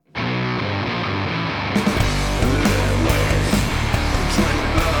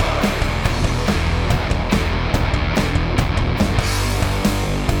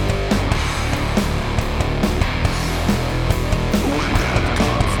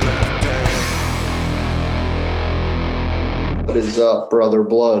is up, brother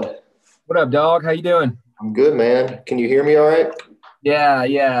blood? What up, dog? How you doing? I'm good, man. Can you hear me all right? Yeah,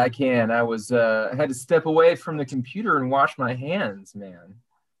 I can. I had to step away from the computer and wash my hands, man.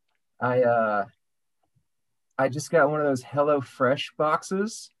 I just got one of those Hello Fresh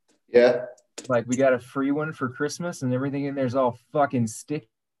boxes. Yeah. Like we got a free one for Christmas and everything in there's all fucking sticky.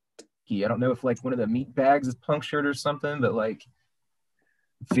 I don't know if like one of the meat bags is punctured or something, but like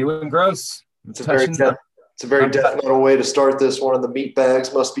feeling gross. I'm It's a very touching death, it's a very I'm death metal way to start this. One of the meat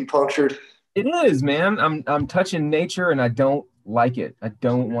bags must be punctured. It is, man. I'm touching nature and I don't like it. I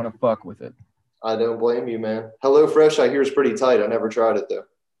don't want to fuck with it. I don't blame you, man. Hello Fresh, I hear is pretty tight. I never tried it though.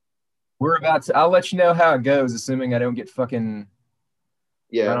 I'll let you know how it goes, assuming I don't get fucking, I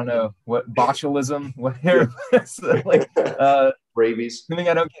Yeah. don't know, what botulism, whatever. So, like, Rabies. assuming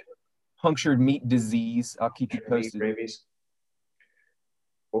I don't get punctured meat disease, I'll keep you Meat posted. rabies.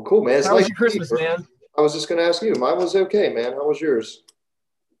 Well, cool, man. It's How was nice your to meet Christmas, you. man? I was just gonna ask you. Mine was okay, man. How was yours?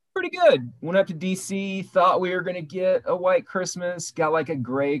 Pretty good. Went up to DC, thought we were gonna get a white Christmas, got like a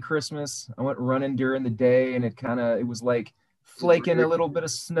gray Christmas. I went running during the day and it was like flaking a little bit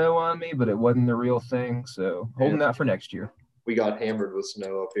of snow on me, but it wasn't the real thing. So Man, holding out for next year. we got hammered with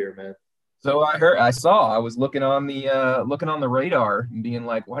snow up here, man. So I was looking on the radar and being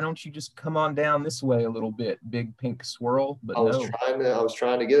like, why don't you just come on down this way a little bit, big pink swirl? But no, I was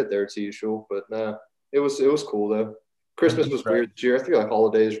trying to get it there to you, Shul, but no. It was cool though. Christmas was right. weird this year. I feel like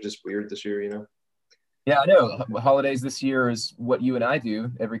holidays are just weird this year, you know? Yeah, I know. Holidays this year is what you and I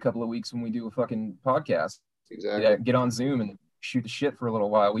do every couple of weeks when we do a fucking podcast. Exactly. Yeah, get on Zoom and shoot the shit for a little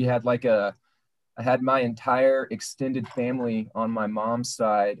while. I had my entire extended family on my mom's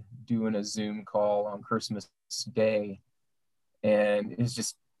side doing a Zoom call on Christmas Day, and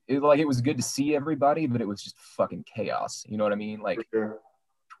it was good to see everybody, but it was just fucking chaos. You know what I mean? Like For sure.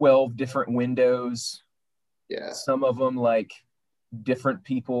 12 different windows, Yeah. some of them like different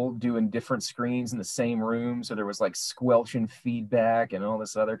people doing different screens in the same room, so there was like squelching feedback and all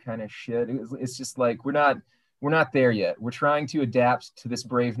this other kind of shit. It's just like we're not there yet. We're trying to adapt to this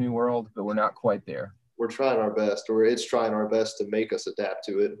brave new world, but we're not quite there. We're trying our best, or it's trying our best to make us adapt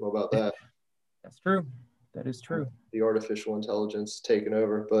to it. How about that? That's true. That is true. The artificial intelligence taking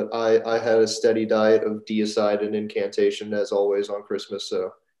over. But I had a steady diet of deicide and incantation as always on Christmas,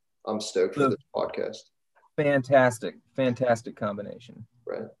 so I'm stoked for So this podcast. fantastic combination.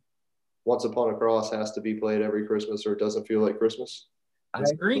 Right. Once Upon a Cross has to be played every Christmas, or it doesn't feel like Christmas. I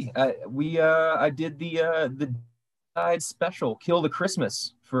agree. I did the side special, Kill the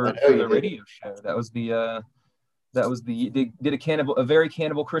Christmas, I for know you the did. radio show. Did a very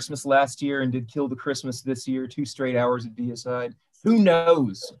cannibal Christmas last year and did Kill the Christmas this year, 2 straight hours of deicide. Who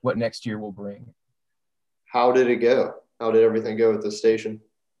knows what next year will bring? How did it go? How did everything go at the station?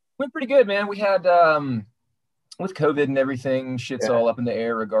 Went pretty good, man. We had with COVID and everything, shit's Yeah. all up in the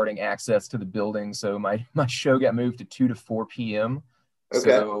air regarding access to the building. So my show got moved to 2 to 4 p.m.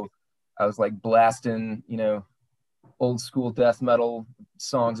 Okay. So I was like blasting, old school death metal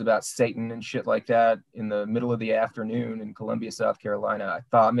songs about Satan and shit like that in the middle of the afternoon in Columbia, South Carolina. I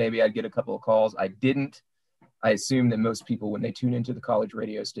thought maybe I'd get a couple of calls. I didn't. I assume that most people, when they tune into the college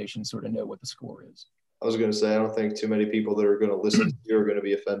radio station, sort of know what the score is. I was going to say, I don't think too many people that are going to listen to you are going to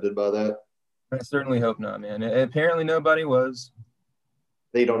be offended by that. I certainly hope not, man. Apparently nobody was.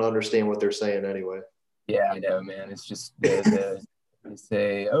 They don't understand what they're saying anyway. Yeah, I know, man. It's just they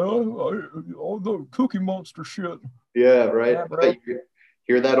say, oh, the Cookie Monster shit. Yeah, right. Yeah, bro. You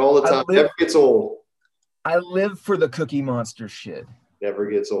hear that all the time. Never gets old. I live for the Cookie Monster shit. Never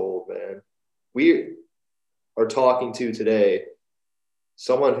gets old, man. We are talking to today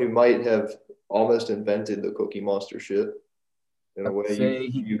someone who might have almost invented the Cookie Monster shit in a way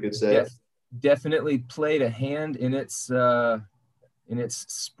you could say. Definitely played a hand in its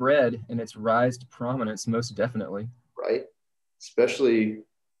spread and its rise to prominence, most definitely. Right. Especially,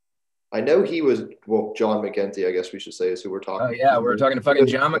 I know he was, John McEntee, I guess we should say, is who we're talking to. Oh, yeah, we're talking to fucking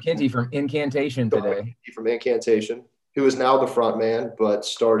John McEntee from Incantation today. From Incantation, who is now the front man, but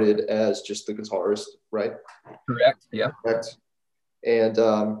started as just the guitarist, right? Correct, yeah. Correct. And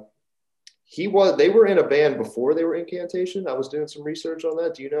they were in a band before they were Incantation. I was doing some research on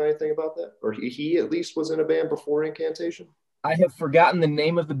that. Do you know anything about that? Or he at least was in a band before Incantation? I have forgotten the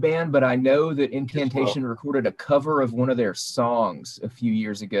name of the band, but I know that Incantation recorded a cover of one of their songs a few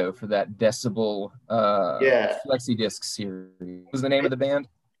years ago for that Decibel Flexi Disc series. What was the name of the band?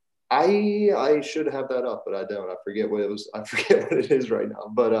 I should have that up, but I don't. I forget what it was. I forget what it is right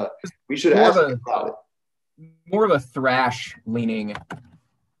now. But we should ask about it. More of a thrash leaning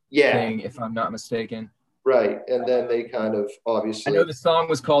thing, if I'm not mistaken. Right. And then they kind of obviously. I know the song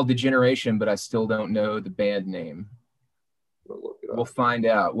was called Degeneration, but I still don't know the band name. We'll find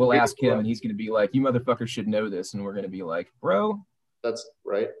out. We'll ask him, and he's going to be like, "You motherfuckers should know this," and we're going to be like, "Bro, that's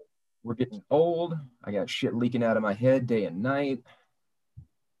right. We're getting old. I got shit leaking out of my head day and night."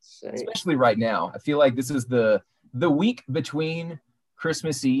 Same. Especially right now. I feel like this is the week between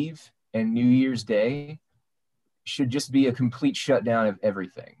Christmas Eve and New Year's Day should just be a complete shutdown of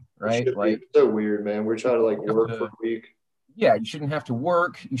everything, right? Like, so weird, man. We're trying to like work for a week. Yeah, you shouldn't have to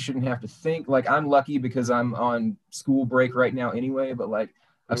work. You shouldn't have to think. Like, I'm lucky because I'm on school break right now anyway, but like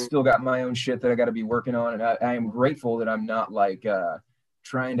I've still got my own shit that I got to be working on. And I am grateful that I'm not like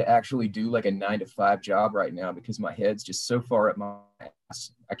trying to actually do like a 9-to-5 job right now because my head's just so far up my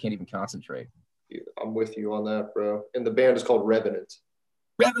ass. I can't even concentrate. Dude, I'm with you on that, bro. And the band is called Revenant.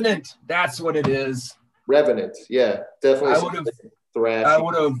 Revenant. That's what it is. Revenant. Yeah, definitely. I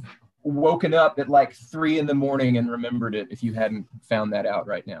would have woken up at like 3 a.m. and remembered it if you hadn't found that out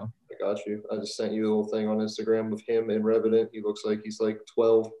right now. I got you. I just sent you a little thing on Instagram of him in Revenant. He looks like he's like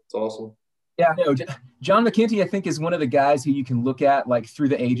 12. It's awesome. Yeah, no, John McEntee, I think, is one of the guys who you can look at like through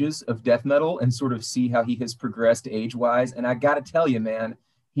the ages of death metal and sort of see how he has progressed age-wise. And I got to tell you, man,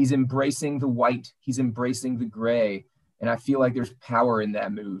 he's embracing the white. He's embracing the gray. And I feel like there's power in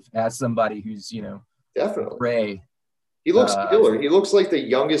that move as somebody who's, you know, definitely gray. He looks killer. He looks like the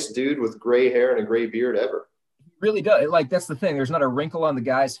youngest dude with gray hair and a gray beard ever. He really does. Like, that's the thing. There's not a wrinkle on the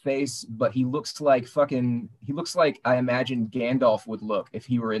guy's face, but he looks like I imagine Gandalf would look if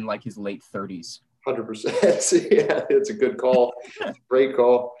he were in like his late 30s. 100%. Yeah, it's a good call. Great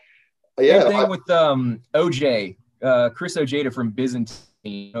call. Yeah. Same thing with OJ, Chris Ojeda from Byzantine. I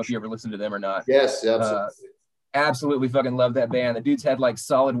don't know if you ever listened to them or not. Yes, absolutely. Absolutely fucking love that band. The dude's had like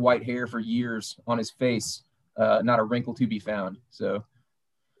solid white hair for years on his face. Not a wrinkle to be found. So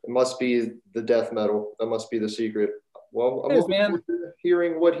it must be the death metal. That must be the secret. Well, I'm looking forward to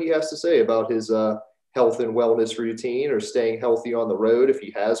hearing what he has to say about his health and wellness routine or staying healthy on the road if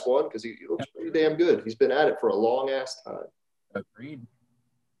he has one, because he looks pretty damn good. He's been at it for a long ass time. Agreed.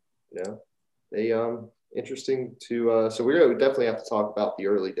 Yeah. They interesting to so we're gonna definitely have to talk about the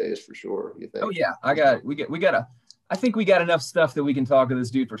early days for sure. You think? Oh yeah, I think we got enough stuff that we can talk to this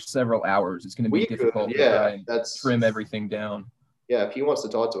dude for several hours. It's going to be difficult to try and trim everything down. Yeah, if he wants to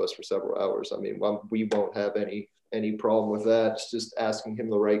talk to us for several hours, I mean, we won't have any problem with that. It's just asking him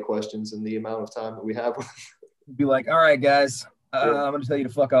the right questions and the amount of time that we have. Be like, all right, guys, I'm going to tell you to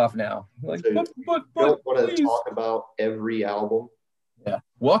fuck off now. Like, you don't want to talk about every album. Yeah,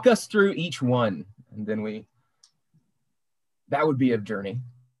 walk us through each one, and then that would be a journey.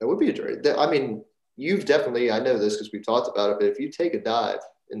 That would be a journey. I mean, you've definitely, I know this because we've talked about it, but if you take a dive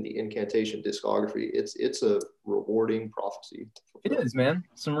in the Incantation discography, it's a rewarding prophecy. It is, man.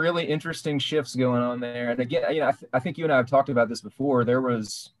 Some really interesting shifts going on there. And again, you know, I think you and I have talked about this before. There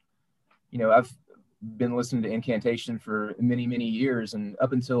was, you know, I've been listening to Incantation for many, many years, and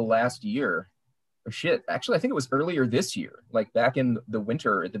up until last year, actually, I think it was earlier this year, like back in the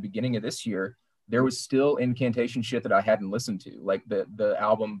winter at the beginning of this year, there was still Incantation shit that I hadn't listened to, like the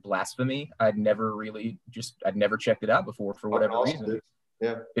album Blasphemy. I'd never checked it out before for whatever reason.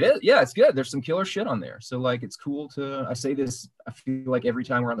 Yeah, it is. Yeah, it's good. There's some killer shit on there. So like, it's cool I say this, I feel like every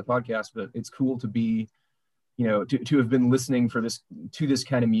time we're on the podcast, but it's cool to be, you know, to have been listening to this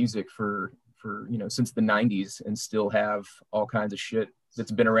kind of music for, you know, since the 90s and still have all kinds of shit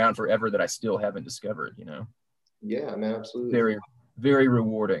that's been around forever that I still haven't discovered, you know? Yeah, man, absolutely. Very, very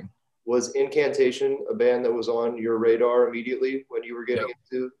rewarding. Was Incantation a band that was on your radar immediately when you were getting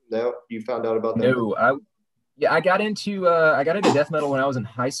into? No, you found out about that? No, I got into death metal when I was in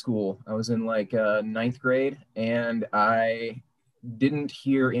high school. I was in like 9th grade, and I didn't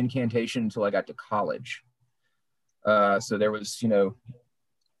hear Incantation until I got to college. So there was, you know,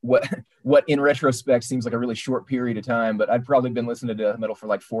 what in retrospect seems like a really short period of time, but I'd probably been listening to death metal for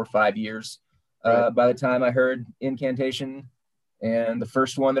like 4 or 5 years by the time I heard Incantation. And the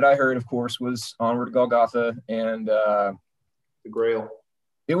first one that I heard, of course, was Onward to Golgotha and The Grail.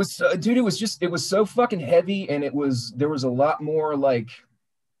 It was, dude, it was so fucking heavy, and there was a lot more like,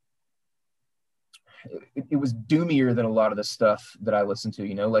 it was doomier than a lot of the stuff that I listened to,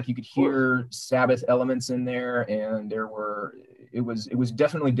 you know, like you could hear Sabbath elements in there, and it was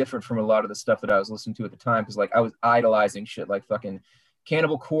definitely different from a lot of the stuff that I was listening to at the time, because like I was idolizing shit like fucking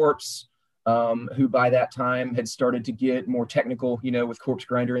Cannibal Corpse, who by that time had started to get more technical, you know, with Corpse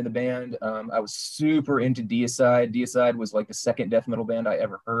Grinder in the band. I was super into Deicide. Deicide was like the second death metal band I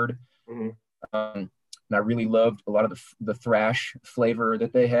ever heard. Mm-hmm. And I really loved a lot of the thrash flavor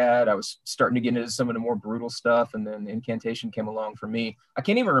that they had. I was starting to get into some of the more brutal stuff, and then Incantation came along for me. I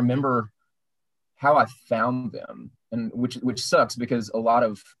can't even remember how I found them, and which sucks, because a lot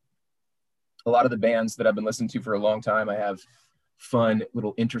of the bands that I've been listening to for a long time, I have fun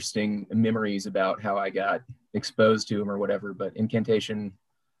little interesting memories about how I got exposed to him or whatever. But Incantation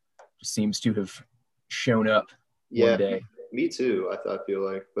just seems to have shown up one day. Me too. I feel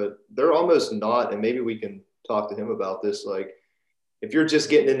like, but they're almost not. And maybe we can talk to him about this. Like, if you're just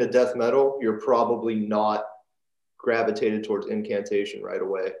getting into death metal, you're probably not gravitated towards Incantation right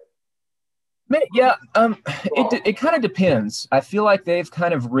away. Yeah, it kind of depends. I feel like they've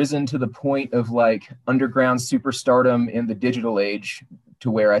kind of risen to the point of like underground superstardom in the digital age, to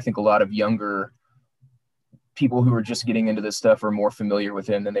where I think a lot of younger people who are just getting into this stuff are more familiar with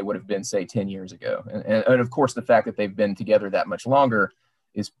him than they would have been, say, 10 years ago. And of course, the fact that they've been together that much longer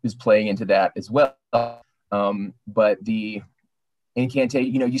is playing into that as well. But the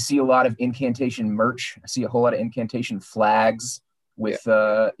Incantation, you see a lot of Incantation merch. I see a whole lot of Incantation flags with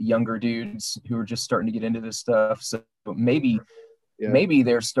younger dudes who are just starting to get into this stuff. So maybe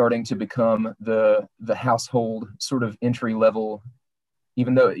they're starting to become the household sort of entry level,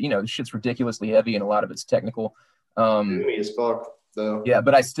 even though the shit's ridiculously heavy and a lot of it's technical. Me as fuck though. Yeah,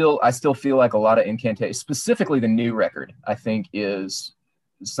 but I still feel like a lot of Incantation, specifically the new record, I think is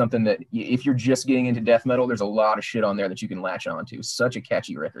something that if you're just getting into death metal, there's a lot of shit on there that you can latch onto. Such a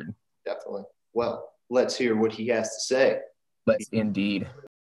catchy record. Definitely. Well, let's hear what he has to say. Let's indeed.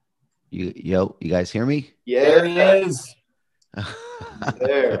 You guys hear me? Yeah. There he is.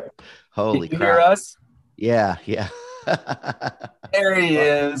 There. Holy Can you crap. hear us? Yeah. There he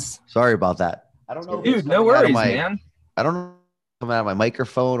is. Sorry about that. I don't know. Dude, no worries, man. I don't know if it's coming out of my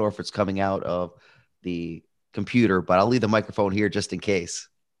microphone or if it's coming out of the computer, but I'll leave the microphone here just in case.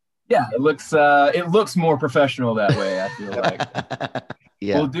 Yeah, it looks more professional that way, I feel like.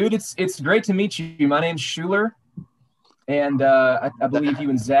 Yeah. Well, dude, it's great to meet you. My name's Schuler, and I believe you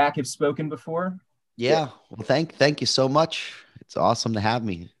and Zach have spoken before. Yeah. Well, thank you so much. It's awesome to have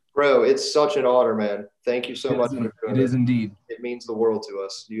me. Bro, it's such an honor, man. Thank you so much. It is indeed. It means the world to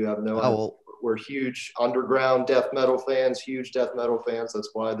us. You have no idea. We're huge underground death metal fans, huge death metal fans. That's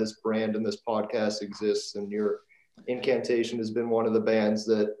why this brand and this podcast exists. And your Incantation has been one of the bands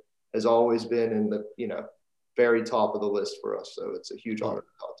that has always been in the, very top of the list for us. So it's a huge honor to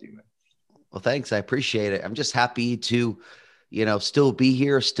talk to you, man. Well, thanks. I appreciate it. I'm just happy to, still be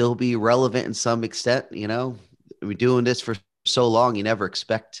here, still be relevant in some extent. We're doing this for so long. You never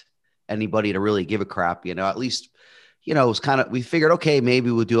expect anybody to really give a crap, at least, it was kind of, we figured, okay, maybe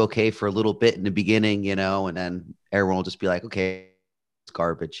we'll do okay for a little bit in the beginning, and then everyone will just be like, okay, it's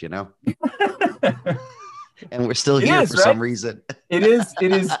garbage, and we're still here for some reason. It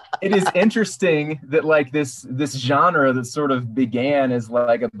is interesting that like this genre that sort of began as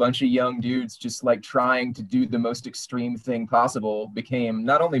like a bunch of young dudes just like trying to do the most extreme thing possible became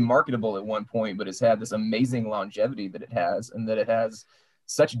not only marketable at one point, but it's had this amazing longevity that it has, and that it has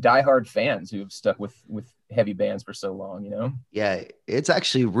such diehard fans who have stuck with heavy bands for so long, Yeah, it's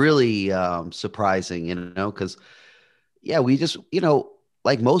actually really surprising, because we just,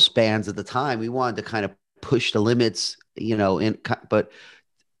 like most bands at the time, we wanted to kind of push the limits, but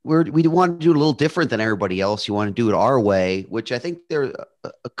we want to do it a little different than everybody else. You want to do it our way, which I think there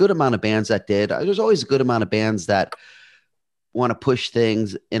are a good amount of bands that did. There's always a good amount of bands that want to push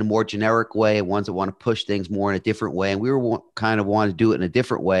things in a more generic way, ones that want to push things more in a different way. And we were kind of want to do it in a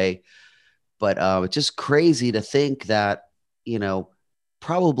different way, but it's just crazy to think that,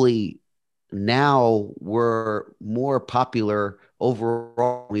 probably now we're more popular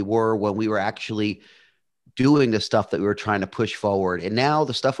overall than we were when we were actually doing the stuff that we were trying to push forward. And now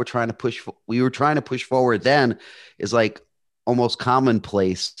the stuff we were trying to push forward then is like almost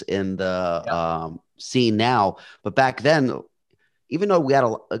commonplace in the scene now. But back then, even though we had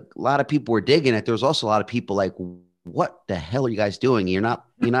a lot of people were digging it, there was also a lot of people like, what the hell are you guys doing? You're not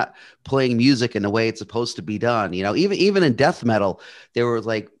playing music in the way it's supposed to be done. Even in death metal, there were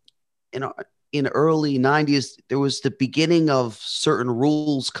like, in the early 90s, there was the beginning of certain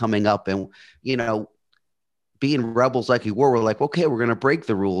rules coming up, and, being rebels like we were like, okay, we're going to break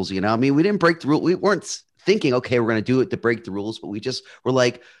the rules. We didn't break the rule. We weren't thinking, okay, we're going to do it to break the rules, but we just were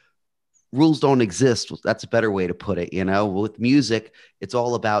like, rules don't exist. That's a better way to put it. With music, it's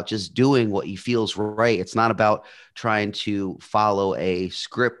all about just doing what you feels right. It's not about trying to follow a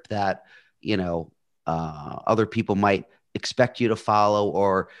script that, other people might expect you to follow,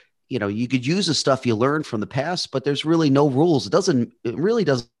 or, you could use the stuff you learned from the past, but there's really no rules. It really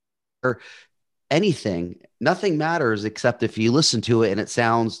doesn't matter anything. Nothing matters except if you listen to it and it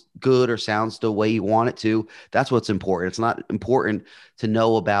sounds good or sounds the way you want it to. That's what's important. It's not important to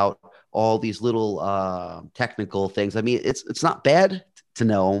know about all these little technical things. I mean, it's not bad to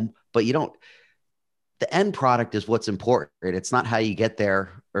know them, but the end product is what's important. It's not how you get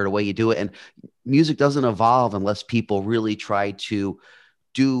there or the way you do it. And music doesn't evolve unless people really try to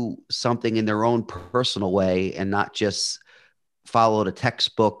do something in their own personal way and not just follow the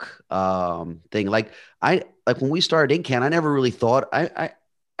textbook thing. Like when we started Incan, I never really thought I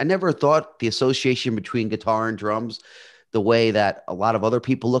never thought the association between guitar and drums the way that a lot of other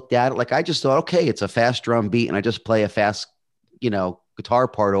people looked at it. Like I just thought, okay, it's a fast drum beat and I just play a fast, guitar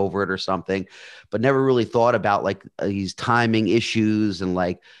part over it or something, but never really thought about like these timing issues and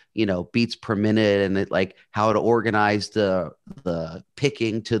like, beats per minute and like how to organize the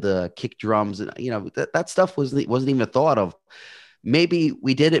picking to the kick drums. And, that stuff wasn't even a thought of. Maybe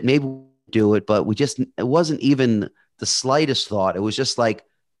we did it, maybe we do it, but it wasn't even the slightest thought. It was just like,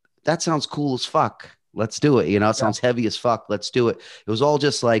 that sounds cool as fuck. Let's do it. It sounds heavy as fuck. Let's do it. It was all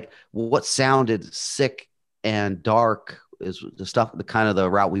just like what sounded sick and dark is the stuff, the kind of the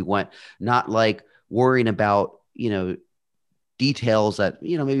route we went, not like worrying about, details that,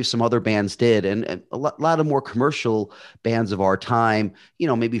 maybe some other bands did. And a lot of more commercial bands of our time,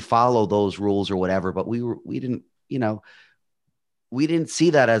 maybe follow those rules or whatever, but we didn't see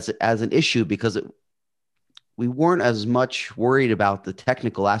that as an issue because we weren't as much worried about the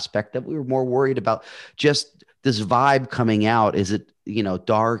technical aspect of it. We were more worried about just this vibe coming out. Is it,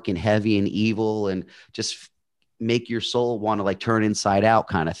 dark and heavy and evil and just make your soul want to like turn inside out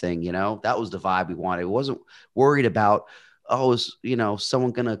kind of thing. That was the vibe we wanted. It wasn't worried about, is,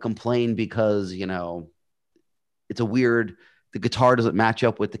 someone going to complain because, it's the guitar doesn't match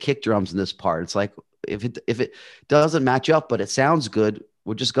up with the kick drums in this part. It's like, if it doesn't match up, but it sounds good,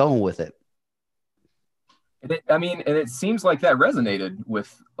 we're just going with it. And it seems like that resonated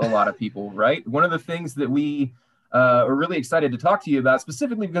with a lot of people, right? One of the things that we are really excited to talk to you about,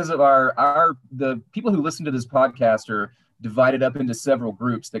 specifically because of the people who listen to this podcast are divided up into several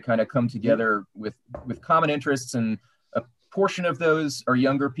groups that kind of come together with common interests, and a portion of those are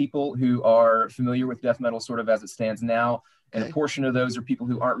younger people who are familiar with death metal sort of as it stands now, and a portion of those are people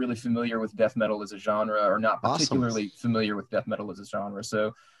who aren't really familiar with death metal as a genre or not particularly familiar with death metal as a genre.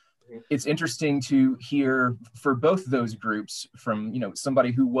 So it's interesting to hear for both those groups from,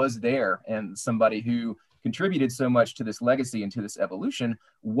 somebody who was there and somebody who contributed so much to this legacy and to this evolution,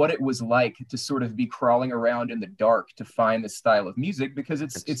 what it was like to sort of be crawling around in the dark to find this style of music, because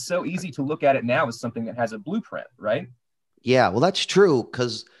it's so easy to look at it now as something that has a blueprint, right? Yeah, well, that's true.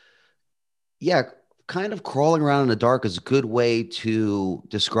 Because kind of crawling around in the dark is a good way to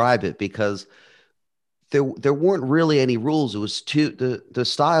describe it, because there weren't really any rules. It was the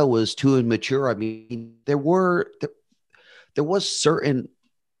style was too immature. I mean, there was certain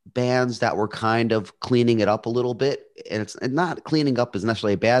bands that were kind of cleaning it up a little bit, and not cleaning up is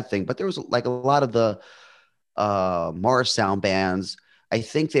necessarily a bad thing, but there was like a lot of the Morrisound bands. I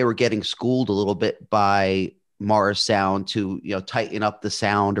think they were getting schooled a little bit by Morrisound to, tighten up the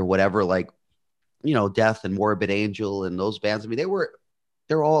sound or whatever, like, Death and Morbid Angel and those bands. I mean,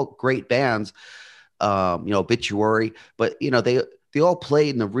 they're all great bands. Obituary, but they all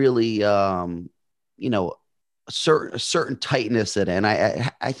played in a really a certain tightness in it. And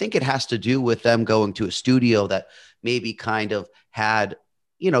I think it has to do with them going to a studio that maybe kind of had,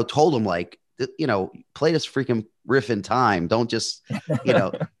 told them like, play this freaking riff in time. Don't just,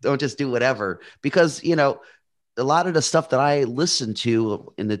 don't just do whatever, because, a lot of the stuff that I listened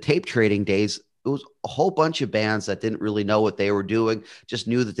to in the tape trading days, it was a whole bunch of bands that didn't really know what they were doing, just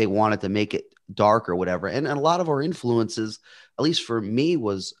knew that they wanted to make it dark or whatever. And a lot of our influences, at least for me,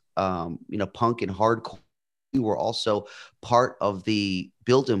 was, punk and hardcore. We were also part of the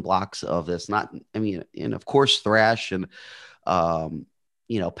building blocks of this. And of course, thrash and,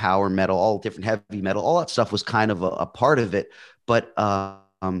 power metal, all different heavy metal, all that stuff was kind of a part of it. But,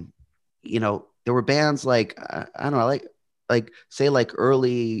 there were bands like, I don't know, like say like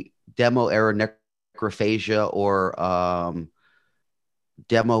early demo era Necrophagia or,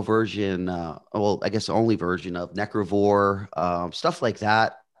 demo version, I guess only version of Necrovore, stuff like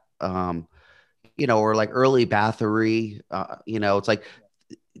that, or like early Bathory, it's like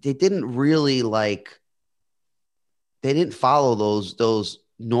they didn't really they didn't follow those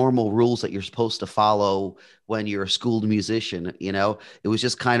normal rules that you're supposed to follow when you're a schooled musician. It was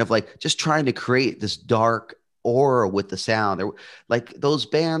just kind of like just trying to create this dark aura with the sound. There, like those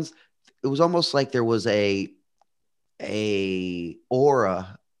bands, it was almost like there was a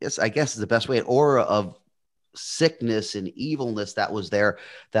aura, I guess is the best way, an aura of sickness and evilness that was there,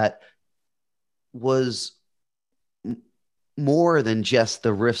 that was more than just the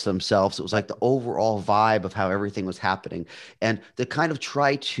riffs themselves. It was like the overall vibe of how everything was happening, and to kind of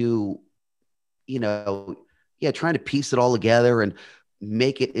try to, trying to piece it all together and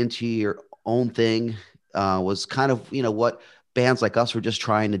make it into your own thing. was kind of, what bands like us were just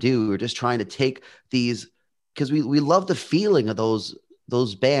trying to do. We were just trying to take these, because we love the feeling of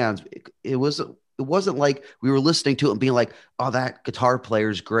those bands. It wasn't like we were listening to it and being like, oh, that guitar player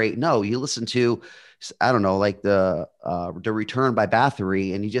is great. No, you listen to, I don't know, like the Return by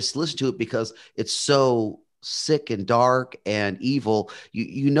Bathory, and you just listen to it because it's so sick and dark and evil.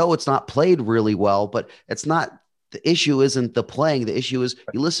 You know it's not played really well, but it's not, the issue isn't the playing. The issue is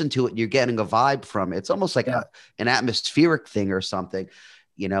you listen to it and you're getting a vibe from it. It's almost like an atmospheric thing or something,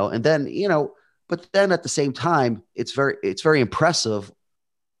 and then, but then at the same time, it's very impressive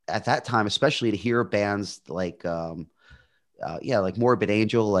at that time, especially to hear bands like, like Morbid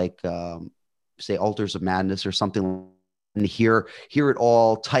Angel, like, say Altars of Madness or something, and hear it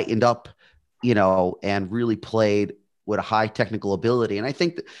all tightened up, and really played with a high technical ability. And I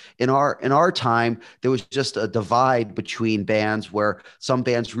think that in our time, there was just a divide between bands where some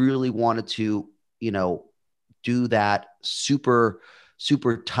bands really wanted to, do that super,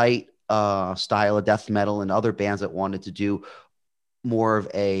 super tight style of death metal, and other bands that wanted to do more of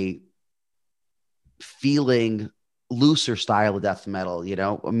a feeling looser style of death metal.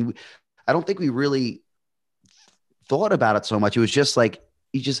 I mean, I don't think we really thought about it so much. It was just like,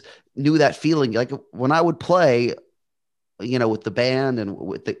 you just knew that feeling. Like when I would play, with the band and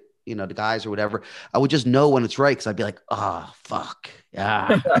with the, the guys or whatever, I would just know when it's right. Cause I'd be like, oh, fuck.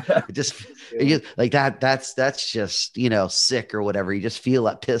 Yeah. it like that's just, sick or whatever. You just feel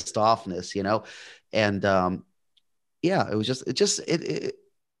that pissed offness, and, it was just,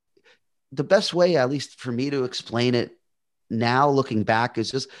 the best way, at least for me to explain it now, looking back, is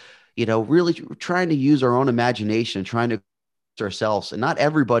just, really trying to use our own imagination, trying to ourselves. And not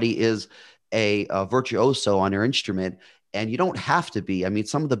everybody is a virtuoso on their instrument, and you don't have to be. I mean,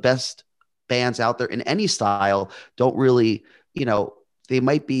 some of the best bands out there in any style don't really, they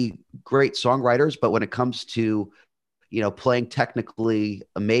might be great songwriters, but when it comes to, playing technically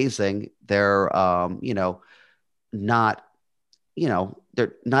amazing, they're, not,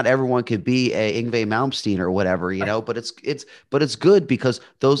 they're not, everyone could be a Yngwie Malmsteen or whatever, but it's good because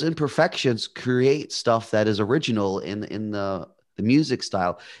those imperfections create stuff that is original in the music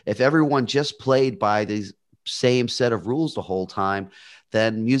style. If everyone just played by these same set of rules the whole time,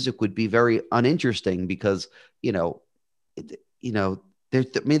 then music would be very uninteresting because,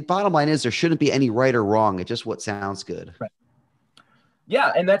 bottom line is there shouldn't be any right or wrong. It's just what sounds good. Right.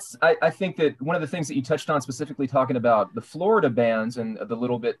 Yeah, and I think that one of the things that you touched on, specifically talking about the Florida bands and the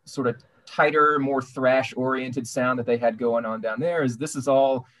little bit sort of tighter, more thrash-oriented sound that they had going on down there, is this is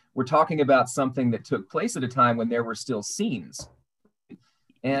all, we're talking about something that took place at a time when there were still scenes.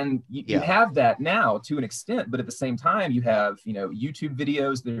 And you have that now to an extent, but at the same time, you have, YouTube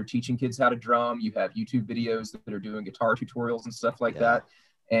videos that are teaching kids how to drum. You have YouTube videos that are doing guitar tutorials and stuff like that.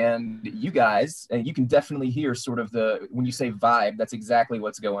 And you guys, and you can definitely hear sort of when you say vibe, that's exactly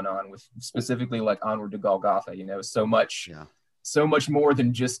what's going on with specifically like Onward to Golgotha, so much more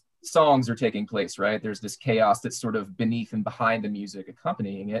than just songs are taking place, right? There's this chaos that's sort of beneath and behind the music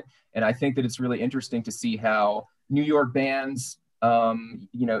accompanying it. And I think that it's really interesting to see how New York bands,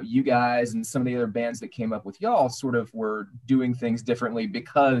 you guys and some of the other bands that came up with y'all sort of were doing things differently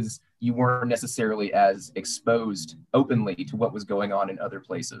because you weren't necessarily as exposed openly to what was going on in other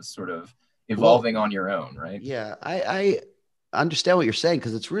places, sort of evolving on your own, right? Yeah, I understand what you're saying,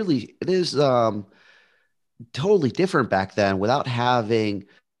 because it is totally different back then without having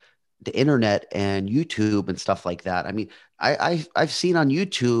the internet and YouTube and stuff like that. I mean, I've seen on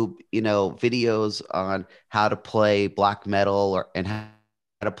YouTube, videos on how to play black metal and how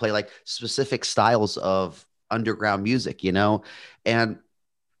to play like specific styles of underground music, and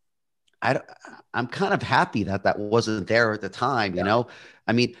I'm kind of happy that wasn't there at the time,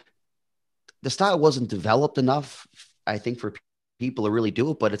 I mean, the style wasn't developed enough, I think, for people to really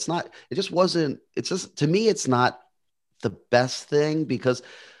do it, but to me, it's not the best thing, because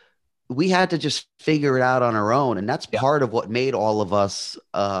we had to just figure it out on our own. And that's part of what made all of us,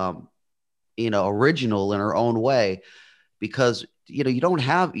 original in our own way, because, you don't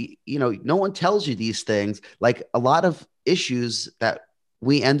have, no one tells you these things. Like a lot of issues that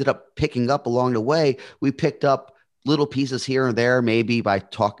we ended up picking up along the way, we picked up little pieces here and there, maybe by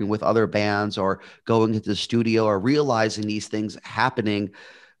talking with other bands or going into the studio or realizing these things happening.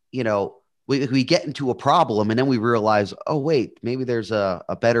 We get into a problem and then we realize, oh, wait, maybe there's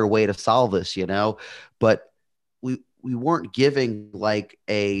a better way to solve this, but we weren't giving like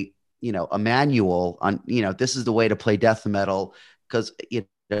a manual on, this is the way to play death metal. Cause,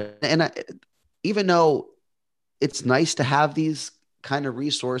 even though it's nice to have these kind of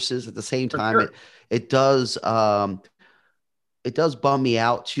resources, at the same time, sure, it does bum me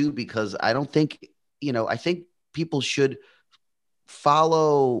out too, because I don't think I think people should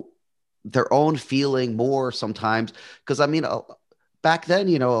follow their own feeling more sometimes. Because I mean, back then,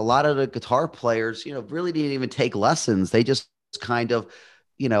 a lot of the guitar players, really didn't even take lessons. They just kind of,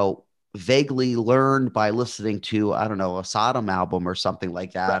 vaguely learned by listening to, I don't know, a Sodom album or something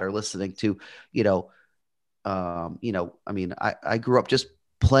like that, or listening to, I mean, I grew up just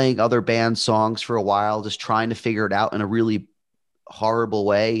playing other band songs for a while, just trying to figure it out in a really horrible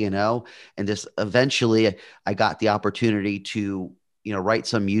way, and just eventually I got the opportunity to, write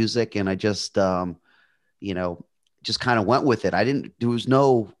some music, and I just, just kind of went with it. There was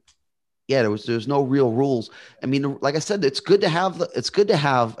no real rules. I mean, like I said, it's good to have,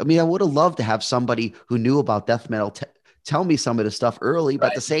 I mean, I would have loved to have somebody who knew about death metal tell me some of the stuff early,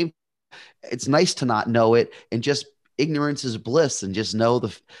 but at the same, it's nice to not know it, and just ignorance is bliss, and just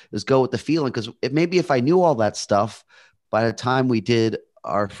just go with the feeling. Cause maybe if I knew all that stuff by the time we did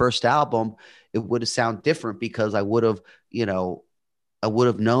our first album, it would have sounded different, because I would have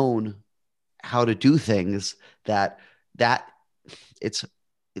known how to do things that it's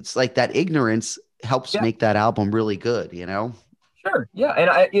like that ignorance helps make that album really good, Sure. Yeah. And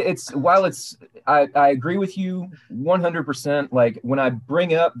I agree with you 100%. Like, when I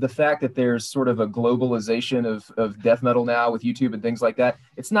bring up the fact that there's sort of a globalization of death metal now with YouTube and things like that,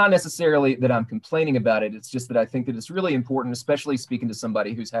 it's not necessarily that I'm complaining about it. It's just that I think that it's really important, especially speaking to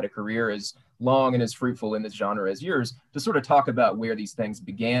somebody who's had a career as long and as fruitful in this genre as yours, to sort of talk about where these things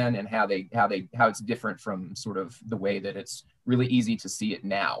began and how it's different from sort of the way that it's really easy to see it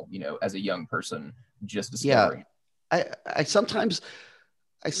now, as a young person just discovering. Yeah. I sometimes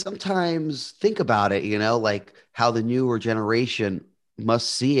think about it, like how the newer generation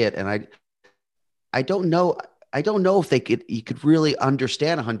must see it. And I don't know if you could really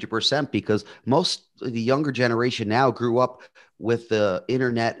understand 100%, because most of the younger generation now grew up with the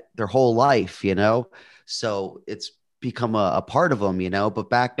internet their whole life, so it's become a part of them, but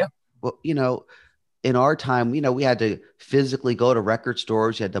back, well, in our time, we had to physically go to record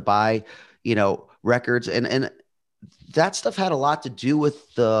stores. You had to buy, records, and that stuff had a lot to do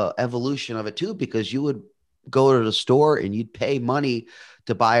with the evolution of it too, because you would go to the store and you'd pay money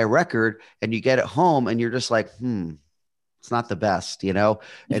to buy a record, and you get it home and you're just like, it's not the best, and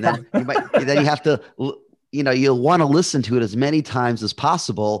then you have to, you'll want to listen to it as many times as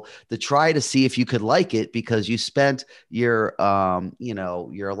possible to try to see if you could like it, because you spent your,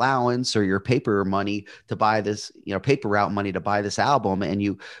 your allowance or your paper money to buy this, paper route money to buy this album, and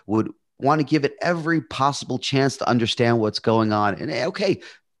you would want to give it every possible chance to understand what's going on. And okay,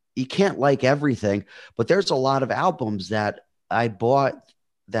 you can't like everything, but there's a lot of albums that I bought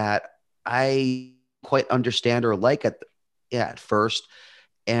that I quite understand or like at first.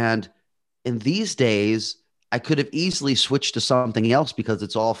 And in these days, I could have easily switched to something else because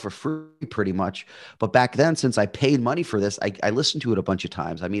it's all for free pretty much. But back then, since I paid money for this, I listened to it a bunch of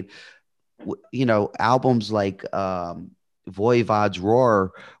times. I mean, albums like, Voivod's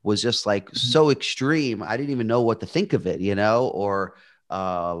Roar was just like so extreme. I didn't even know what to think of it, or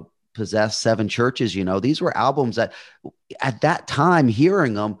Possessed, Seven Churches, these were albums that at that time,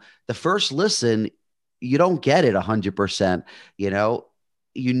 hearing them, the first listen, you don't get it 100%,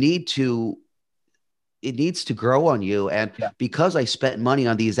 it needs to grow on you. And because I spent money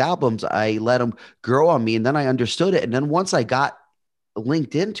on these albums, I let them grow on me, and then I understood it. And then once I got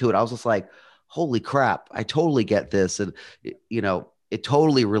linked into it, I was just like, holy crap, I totally get this. And, it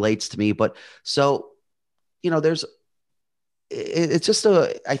totally relates to me. But so, it's just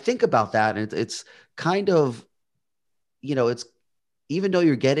I think about that, and it's kind of, it's, even though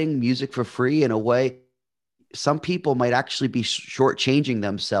you're getting music for free in a way, some people might actually be shortchanging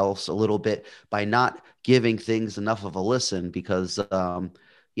themselves a little bit by not giving things enough of a listen, because,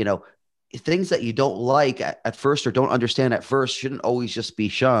 things that you don't like at first or don't understand at first shouldn't always just be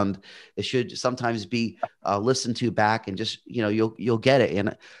shunned. It should sometimes be listened to back, and just, you'll get it.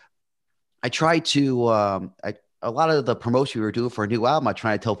 And I try to, a lot of the promotion we were doing for a new album, I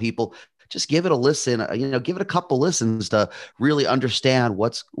try to tell people, just give it a listen, give it a couple listens to really understand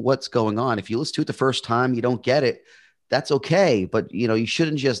what's going on. If you listen to it the first time, you don't get it, that's okay. But, you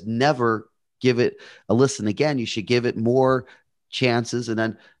shouldn't just never give it a listen again. You should give it more chances, and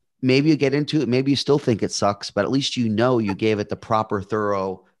then maybe you get into it. Maybe you still think it sucks, but at least you gave it the proper,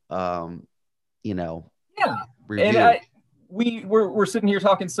 thorough, review. And we're sitting here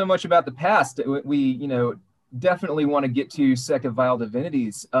talking so much about the past. We definitely want to get to Sect of Vile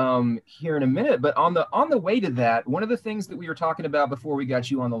Divinities here in a minute. But on the way to that, one of the things that we were talking about before we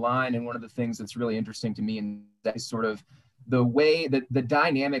got you on the line, and one of the things that's really interesting to me, and that is sort of the way that the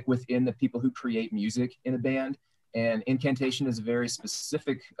dynamic within the people who create music in a band. And incantation is very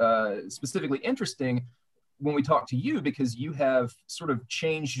specifically interesting when we talk to you, because you have sort of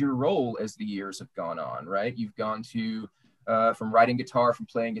changed your role as the years have gone on, right? You've gone to from writing guitar, from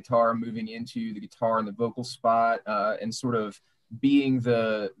playing guitar, moving into the guitar and the vocal spot, and sort of being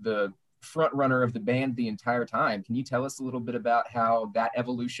the front runner of the band the entire time. Can you tell us a little bit about how that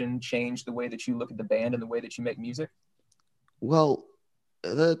evolution changed the way that you look at the band and the way that you make music? Well,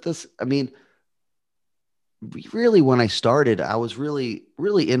 I mean, really, when I started, I was really,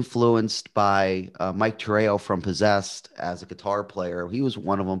 really influenced by Mike Terreo from Possessed as a guitar player. He was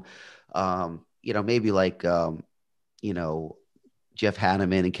one of them. Maybe like, Jeff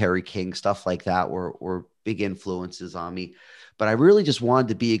Hanneman and Kerry King, stuff like that were big influences on me. But I really just wanted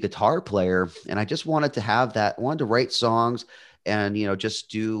to be a guitar player, and I just wanted to have that, wanted to write songs and, just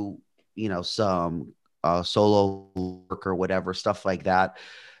do, some solo work or whatever, stuff like that.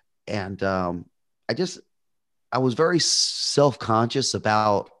 And I was very self-conscious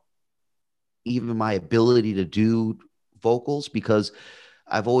about even my ability to do vocals, because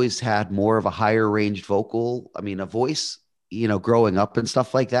I've always had more of a higher ranged vocal. I mean, a voice, growing up and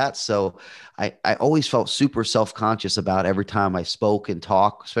stuff like that. So I always felt super self-conscious about every time I spoke and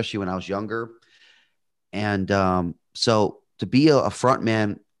talk, especially when I was younger. And so to be a front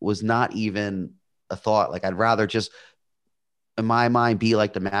man was not even a thought. Like, I'd rather just, in my mind, be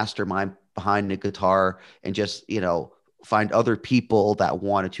like the mastermind behind the guitar and just, find other people that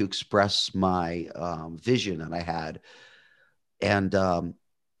wanted to express my vision that I had. And,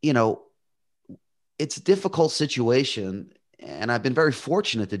 it's a difficult situation, and I've been very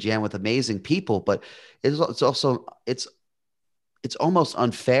fortunate to jam with amazing people, but it's also, it's almost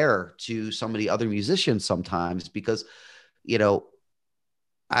unfair to some of the other musicians sometimes, because,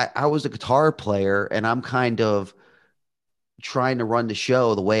 I was a guitar player and I'm kind of trying to run the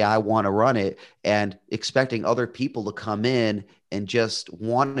show the way I want to run it, and expecting other people to come in and just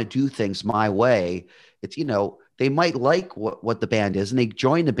want to do things my way. It's, they might like what the band is, and they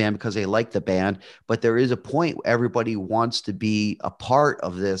join the band because they like the band, but there is a point where everybody wants to be a part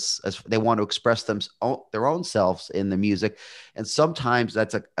of this, as they want to express their own selves in the music. And sometimes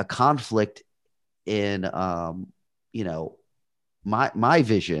that's a conflict in, my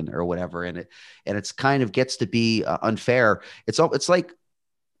vision or whatever. And it's kind of gets to be unfair. It's like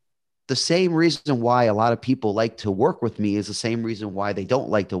the same reason why a lot of people like to work with me is the same reason why they don't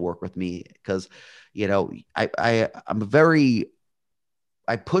like to work with me. Because, I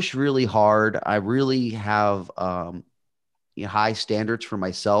push really hard. I really have, high standards for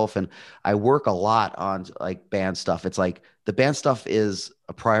myself, and I work a lot on like band stuff. It's like the band stuff is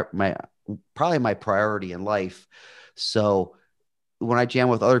probably my priority in life. So when I jam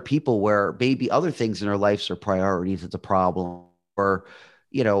with other people where maybe other things in their lives are priorities, it's a problem. Or,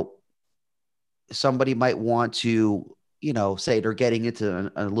 somebody might want to, say they're getting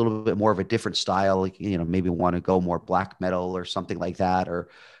into a little bit more of a different style, like, maybe want to go more black metal or something like that, or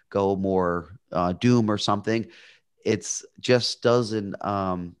go more doom or something. It's just doesn't,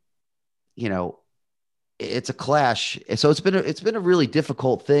 it's a clash. So it's been a really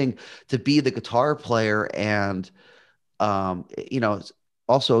difficult thing to be the guitar player and,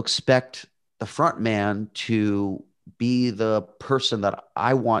 also expect the front man to be the person that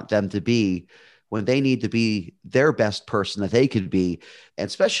I want them to be, when they need to be their best person that they could be. And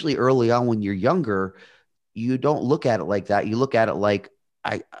especially early on when you're younger, you don't look at it like that. You look at it like,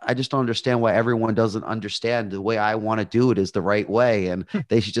 I just don't understand why everyone doesn't understand the way I want to do it is the right way. And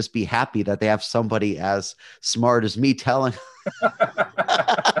they should just be happy that they have somebody as smart as me telling.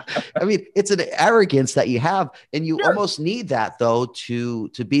 I mean, it's an arrogance that you have, and you almost need that though to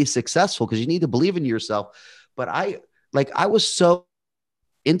be successful, because you need to believe in yourself. But I was so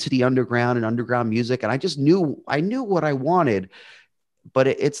into the underground and underground music, and I knew what I wanted, but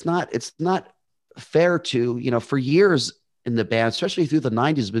it's not fair to, for years in the band, especially through the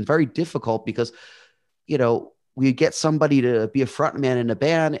 90s, has been very difficult, because, we get somebody to be a front man in a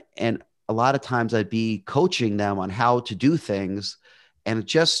band, and a lot of times I'd be coaching them on how to do things. And it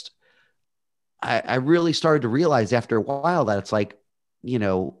just, I really started to realize after a while that it's like,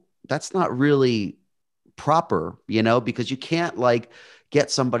 that's not really proper, because you can't like get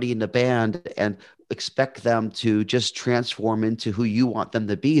somebody in the band and expect them to just transform into who you want them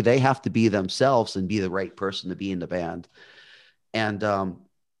to be. They have to be themselves and be the right person to be in the band. And,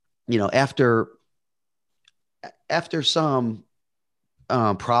 after some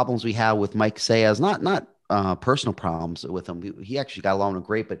problems we had with Mike Sayas, not personal problems with him. He actually got along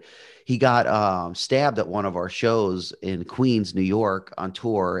great, but he got stabbed at one of our shows in Queens, New York on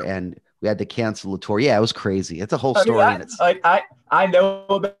tour. And we had to cancel the tour. Yeah, it was crazy. It's a whole story. I know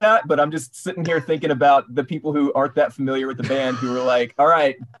about that, but I'm just sitting here thinking about the people who aren't that familiar with the band who were like, all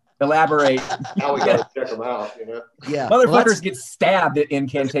right, elaborate. Now we gotta check them out, you know? Yeah. Motherfuckers get stabbed at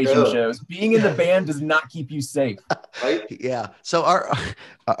incantation shows. Being in the band does not keep you safe. Right? Yeah. So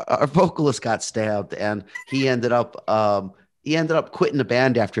our vocalist got stabbed, and he ended up quitting the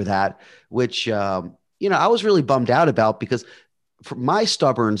band after that, which I was really bummed out about, because for my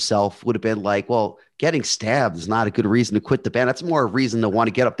stubborn self would have been like, well, getting stabbed is not a good reason to quit the band. That's more a reason to want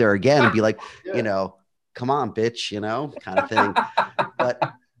to get up there again and be like, come on, bitch, kind of thing.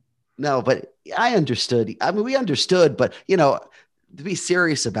 But no, but I understood. I mean, we understood, but to be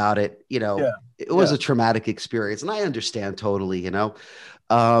serious about it, it was a traumatic experience, and I understand totally,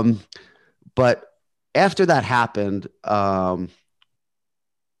 but after that happened, Kyle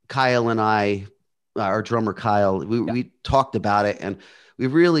and I, our drummer Kyle, we talked about it, and we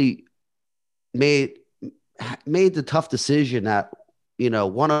really made the tough decision that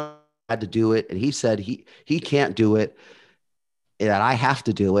one of us had to do it, and he said he can't do it, and that I have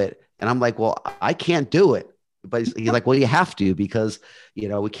to do it. And I'm like, well, I can't do it, but he's like, well, you have to, because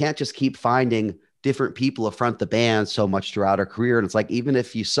we can't just keep finding different people to front the band so much throughout our career. And it's like, even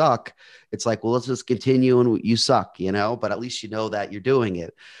if you suck, it's like, well, let's just continue, and you suck, but at least that you're doing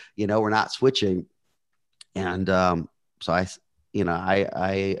it. We're not switching. And so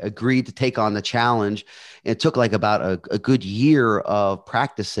I agreed to take on the challenge. It took like about a good year of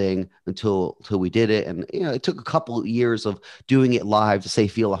practicing until we did it. And, it took a couple of years of doing it live to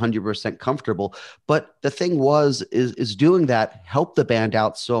feel 100% comfortable. But the thing is doing that helped the band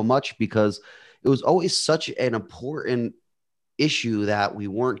out so much, because it was always such an important issue that we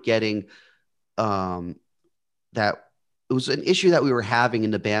weren't getting, that it was an issue that we were having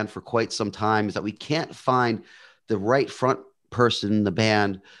in the band for quite some time, is that we can't find the right front person in the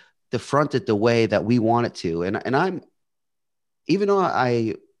band to front it the way that we want it to. And I'm, even though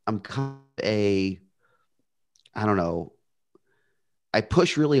I'm kind of I don't know, I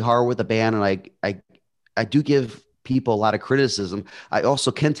push really hard with the band, and I do give people a lot of criticism. I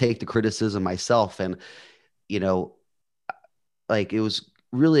also can take the criticism myself. And, like, it was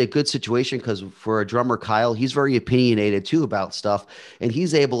really a good situation, because for a drummer, Kyle, he's very opinionated too about stuff, and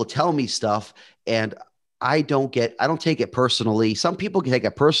he's able to tell me stuff, and I don't take it personally. Some people can take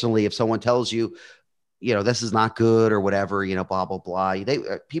it personally if someone tells you, this is not good or whatever, blah, blah, blah.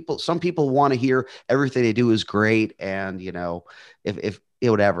 Some people want to hear everything they do is great. And, if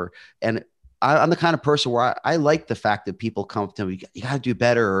whatever. And I'm the kind of person where I like the fact that people come to me, you got to do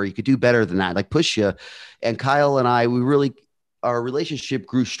better, or you could do better than that, like push you. And Kyle and I, our relationship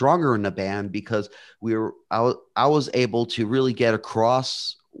grew stronger in the band, because I was able to really get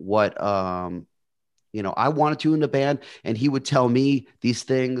across what, I wanted to in the band, and he would tell me these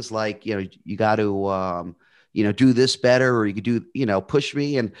things like, you got to, do this better, or you could do, push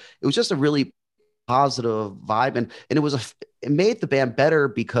me. And it was just a really positive vibe. And it made the band better,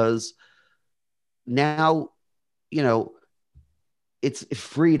 because now, it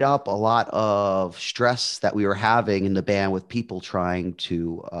freed up a lot of stress that we were having in the band, with people trying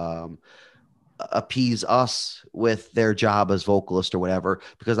to appease us with their job as vocalist or whatever.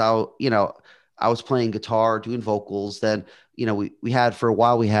 Because I was playing guitar, doing vocals. Then, we had, for a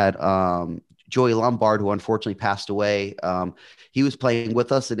while, we had Joey Lombard, who unfortunately passed away. He was playing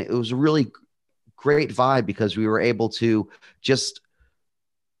with us, and it was a really great vibe, because we were able to just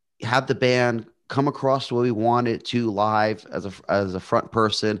have the band come across the way we wanted to live as a front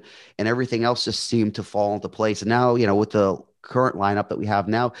person, and everything else just seemed to fall into place. And now, with the current lineup that we have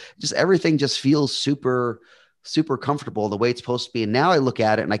now, just everything just feels super, super comfortable the way it's supposed to be. And now I look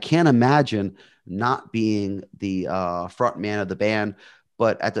at it, and I can't imagine not being the front man of the band.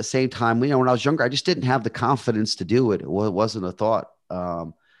 But at the same time, when I was younger, I just didn't have the confidence to do it. It wasn't a thought,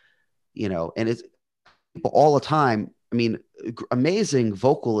 and it's all the time. I mean, amazing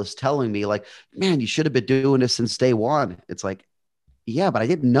vocalists telling me like, man, you should have been doing this since day one. It's like, yeah, but I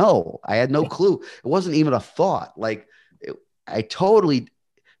didn't know. I had no clue. It wasn't even a thought. Like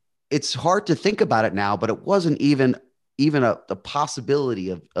it's hard to think about it now, but it wasn't even a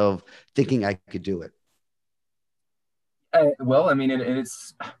possibility of thinking I could do it. Well, I mean, and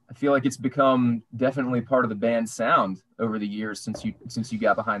I feel like it's become definitely part of the band's sound over the years since you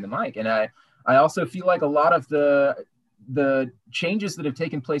got behind the mic. And I also feel like a lot of the changes that have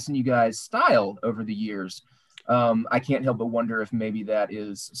taken place in you guys' style over the years, I can't help but wonder if maybe that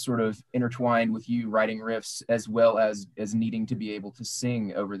is sort of intertwined with you writing riffs as well as needing to be able to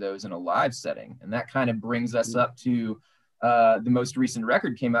sing over those in a live setting. And that kind of brings us up to the most recent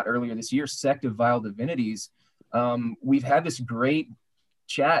record came out earlier this year, Sect of Vile Divinities. We've had this great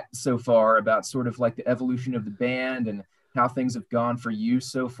chat so far about sort of like the evolution of the band and how things have gone for you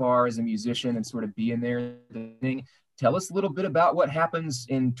so far as a musician and sort of being there. Tell us a little bit about what happens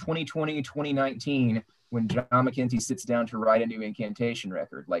in 2020, 2019 when John McEntee sits down to write a new Incantation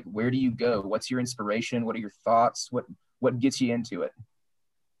record. Like, where do you go? What's your inspiration? What are your thoughts? What gets you into it?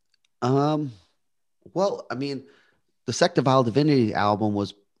 Well, I mean, the Sect of Vile Divinity album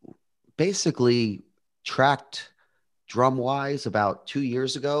was basically tracked drum wise about 2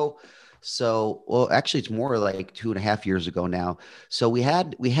 years ago. So, well, actually it's more like 2.5 years ago now. So we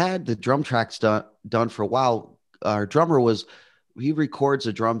had the drum tracks done for a while. Our drummer he records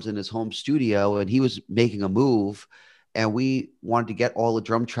the drums in his home studio, and he was making a move, and we wanted to get all the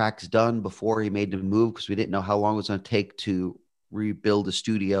drum tracks done before he made the move, because we didn't know how long it was going to take to rebuild the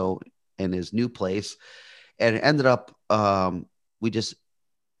studio in his new place. And it ended up,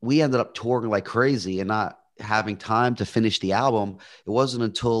 we ended up touring like crazy and not having time to finish the album. It wasn't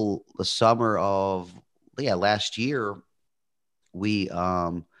until the summer of last year we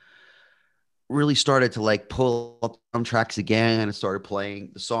really started to like pull up drum tracks again and started playing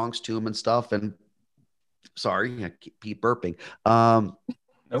the songs to him and stuff. And sorry, I keep burping. No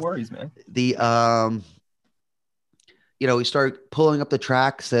worries, man. We started pulling up the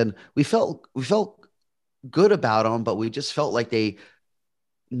tracks, and we felt good about them, but we just felt like they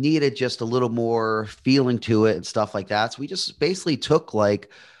needed just a little more feeling to it and stuff like that. So we just basically took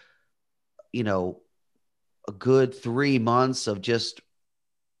like, a good 3 months of just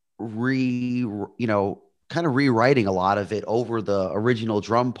kind of rewriting a lot of it over the original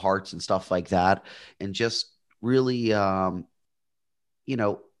drum parts and stuff like that. And just really, it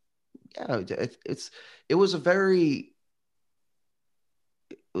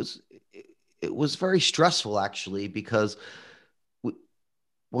was very stressful, actually, because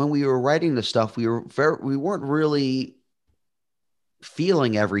when we were writing the stuff, we weren't really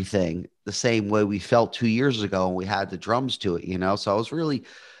feeling everything the same way we felt 2 years ago when we had the drums to it, So I was really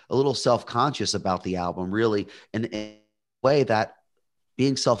a little self-conscious about the album, really, in a way that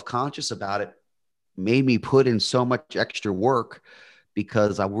being self-conscious about it made me put in so much extra work,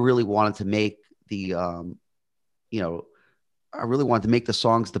 because I really wanted to make I really wanted to make the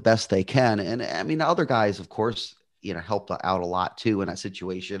songs the best they can. And I mean, other guys, of course, helped out a lot too in that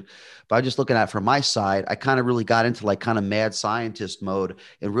situation. But I'm just looking at it from my side, I kind of really got into like kind of mad scientist mode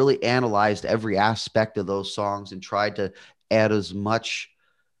and really analyzed every aspect of those songs and tried to add as much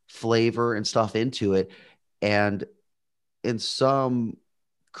flavor and stuff into it. And in some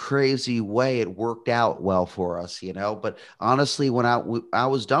crazy way, it worked out well for us, But honestly, when I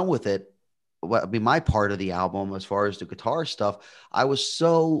was done with it, my part of the album, as far as the guitar stuff, I was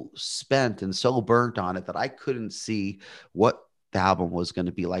so spent and so burnt on it that I couldn't see what the album was going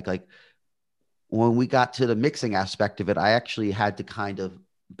to be like. Like when we got to the mixing aspect of it, I actually had to kind of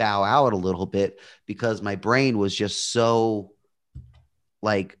bow out a little bit, because my brain was just so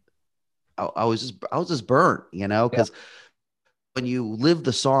like, I was just burnt, because when you live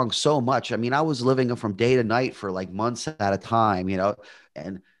the song so much, I mean, I was living them from day to night for like months at a time, and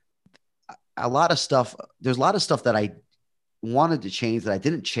there's a lot of stuff that I wanted to change that I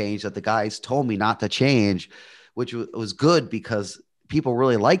didn't change, that the guys told me not to change, which was good because people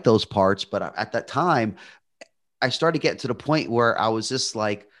really like those parts. But at that time, I started getting to the point where I was just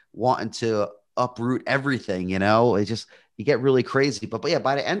like wanting to uproot everything, it just, you get really crazy. But yeah,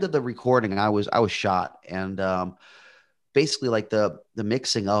 by the end of the recording, I was shot. And basically like the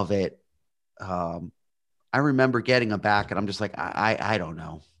mixing of it, I remember getting them back and I'm just like, I don't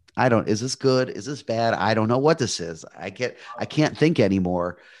know. Is this good? Is this bad? I don't know what this is. I can't think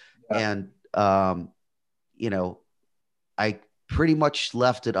anymore. Yeah. And, I pretty much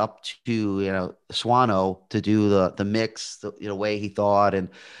left it up to, Swano to do the mix, the way he thought. And,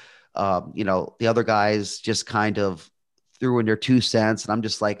 the other guys just kind of threw in their 2 cents. And I'm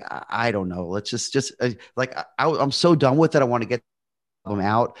just like, I don't know. Let's just like, I'm so done with it. I want to get them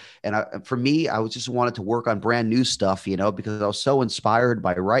out. And for me, I was just wanted to work on brand new stuff, because I was so inspired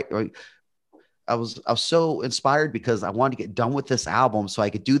by I was so inspired because I wanted to get done with this album so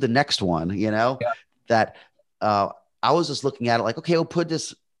I could do the next one, that I was just looking at it like, okay, we'll put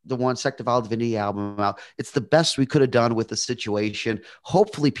the one Sect of Vile Divinity album out. It's the best we could have done with the situation.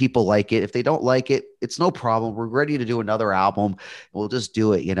 Hopefully people like it. If they don't like it, it's no problem. We're ready to do another album. We'll just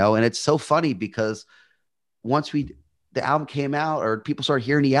do it, And it's so funny because once the album came out or people started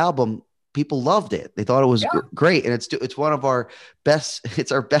hearing the album, people loved it. They thought it was great. And it's one of our best,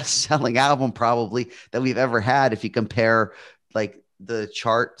 it's our best selling album probably that we've ever had. If you compare like the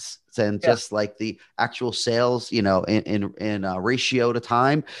charts and just like the actual sales, you know, in ratio to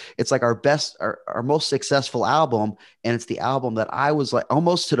time, it's like our most successful album. And it's the album that I was like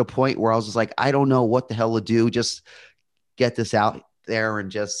almost to the point where I was just like, I don't know what the hell to do. Just get this out there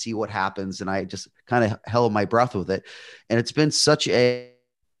and just see what happens. And I just kind of held my breath with it. And it's been such a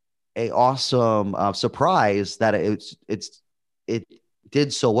awesome surprise that it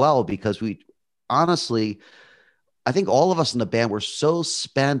did so well, because we honestly, I think all of us in the band were so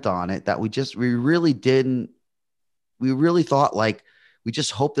spent on it that we really thought like, we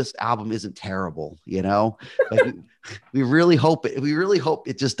just hope this album isn't terrible, you know, like we really hope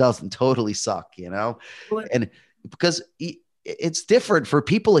it just doesn't totally suck, you know, and because it's different for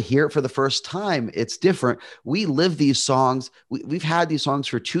people to hear it for the first time. It's different. We live these songs. We've had these songs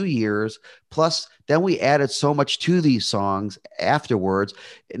for 2 years. Plus, then we added so much to these songs afterwards.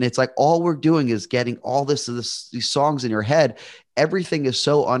 And it's like, all we're doing is getting all these songs in your head. Everything is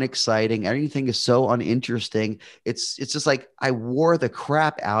so unexciting. Everything is so uninteresting. It's just like, I wore the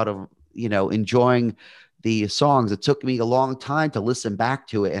crap out of, you know, enjoying the songs. It took me a long time to listen back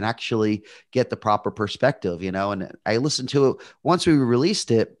to it and actually get the proper perspective, you know. And I listened to it once we released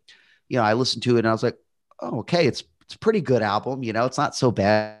it, you know, I listened to it and I was like, oh, okay, it's a pretty good album, you know, it's not so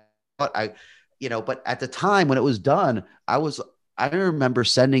bad. But but at the time when it was done, I remember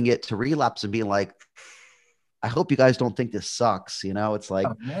sending it to Relapse and being like, I hope you guys don't think this sucks. You know, it's like,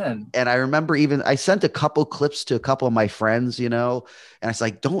 oh, man. And I remember I sent a couple clips to a couple of my friends, you know, and I was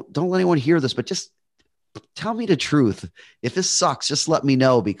like, don't let anyone hear this, but just tell me the truth. If this sucks, just let me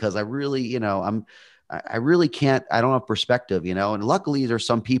know, because I really, you know, I really can't, I don't have perspective, you know, and luckily there's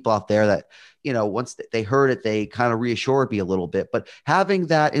some people out there that, you know, once they heard it, they kind of reassured me a little bit, but having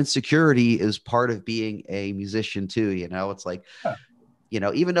that insecurity is part of being a musician too. You know, it's like, you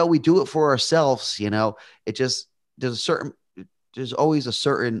know, even though we do it for ourselves, you know, it just, there's always a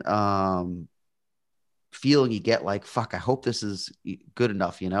certain, feeling you get like, fuck, I hope this is good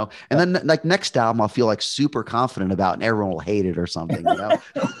enough, you know? And then like next album, I'll feel like super confident about and everyone will hate it or something, you know?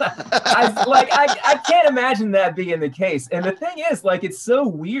 I can't imagine that being the case. And the thing is, like, it's so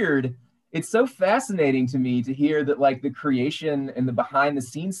weird. It's so fascinating to me to hear that like the creation and the behind the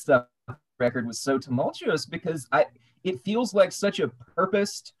scenes stuff record was so tumultuous, because it feels like such a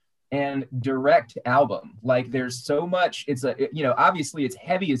purposed and direct album. Like there's so much, obviously it's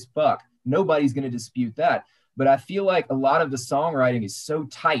heavy as fuck. Nobody's going to dispute that. But I feel like a lot of the songwriting is so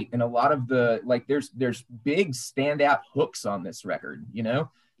tight, and a lot of the, like, there's big standout hooks on this record, you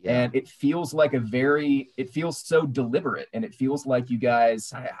know? Yeah. And it feels like it feels so deliberate, and it feels like you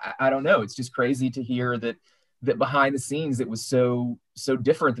guys, I don't know. It's just crazy to hear that behind the scenes, it was so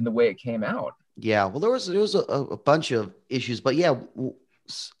different than the way it came out. Yeah. Well, there was a bunch of issues, but yeah,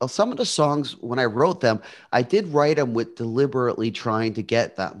 some of the songs, when I wrote them, I did write them with deliberately trying to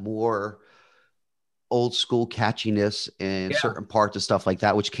get that more old school catchiness in certain parts of stuff like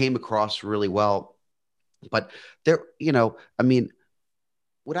that, which came across really well. But there, you know, I mean,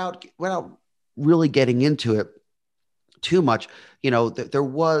 without really getting into it too much, you know, there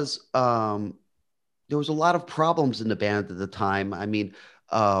was a lot of problems in the band at the time. I mean,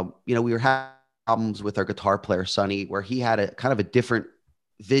 you know, we were having problems with our guitar player, Sonny, where he had a kind of a different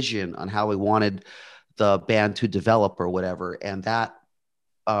vision on how we wanted the band to develop or whatever. And that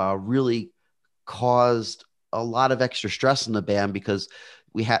really caused a lot of extra stress in the band, because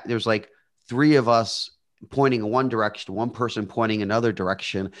there's like 3 of us pointing in one direction, one person pointing another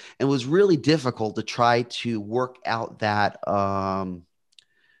direction. And it was really difficult to try to work out that,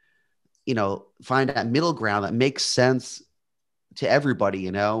 you know, find that middle ground that makes sense to everybody,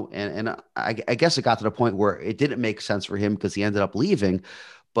 you know? And I guess it got to the point where it didn't make sense for him because he ended up leaving.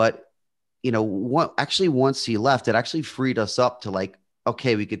 But, you know, once he left, it actually freed us up to like,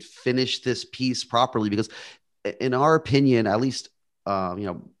 okay, we could finish this piece properly, because in our opinion, at least, you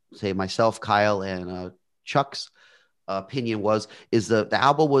know, say myself, Kyle, and Chuck's opinion is the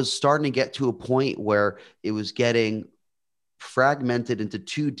album was starting to get to a point where it was getting fragmented into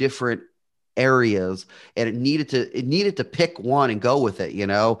 2 different areas, and it needed to pick one and go with it, you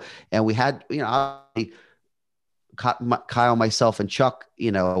know. And we had, you know, Kyle, myself, and Chuck,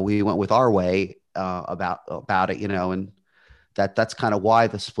 you know, we went with our way about it, you know, and that's kind of why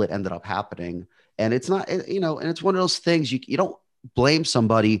the split ended up happening. And it's not, you know, and it's one of those things you don't blame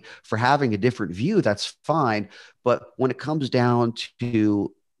somebody for having a different view. That's fine. But when it comes down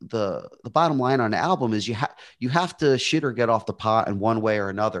to the bottom line on an album is you have to shit or get off the pot in one way or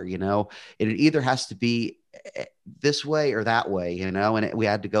another, you know, and it either has to be this way or that way, you know, and we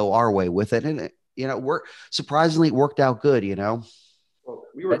had to go our way with it. And you know, surprisingly it worked out good, you know. Well,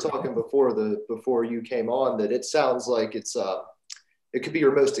 we were talking before you came on that it sounds like it's it could be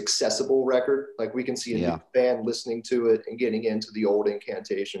your most accessible record. Like we can see a new fan listening to it and getting into the old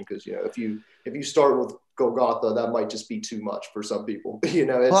incantation. Cause you know, if you start with Golgotha, that might just be too much for some people, you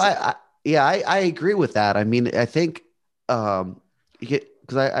know? I agree with that. I mean, I think,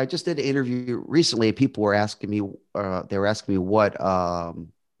 because I just did an interview recently. People were asking me, what,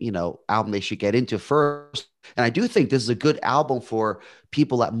 you know, album they should get into first. And I do think this is a good album for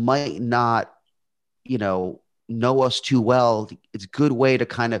people that might not, you know us too well. It's a good way to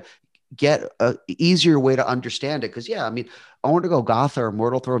kind of get a easier way to understand it. Cause I mean, I want to go Gotha or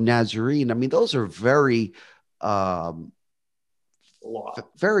Mortal Throat Nazarene. I mean, those are very,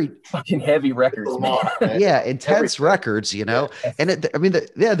 very fucking heavy records, man. Yeah, intense records, you know. Yeah. And I mean,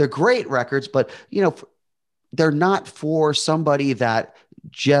 they're great records, but you know, they're not for somebody that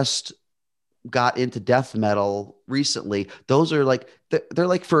just got into death metal recently. Those are like they're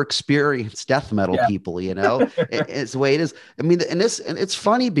like for experienced death metal people, you know. It's the way it is. I mean, and it's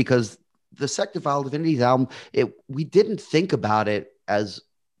funny because the Sect of Vile Divinities album, we didn't think about it as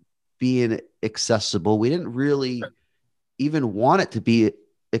being accessible. We didn't really even want it to be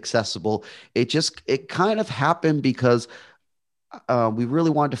accessible. It kind of happened because we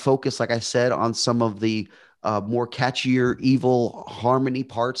really wanted to focus, like I said, on some of the more catchier evil harmony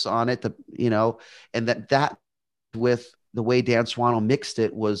parts on it, you know, and that with the way Dan Swano mixed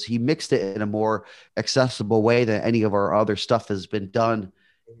it he mixed it in a more accessible way than any of our other stuff has been done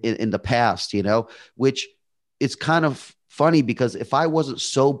in the past, you know, which is kind of funny because if I wasn't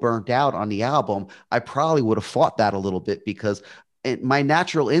so burnt out on the album, I probably would have fought that a little bit because my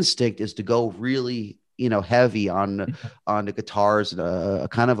natural instinct is to go really, you know, heavy on the guitars,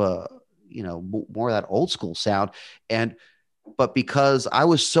 kind of a, you know, more of that old school sound. But because I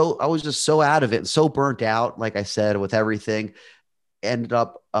was just so out of it and so burnt out, like I said, with everything, ended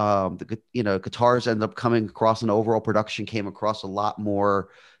up, you know, guitars ended up coming across, and overall production came across a lot more,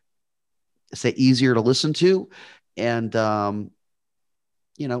 say, easier to listen to. And,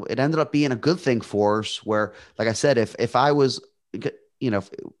 you know, it ended up being a good thing for us where, like I said, if I was, you know,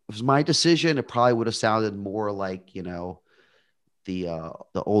 if it was my decision, it probably would have sounded more like, you know, the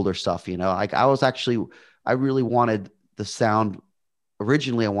older stuff, you know. Like I really wanted the sound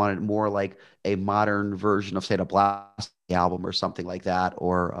originally. I wanted more like a modern version of, say, the Blast album or something like that,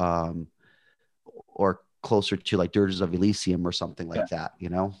 or closer to like Dirges of Elysium or something like that, you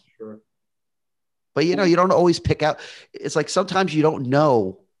know. Sure. But you know, you don't always pick out. It's like sometimes you don't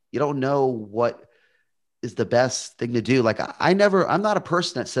know what is the best thing to do. Like I'm not a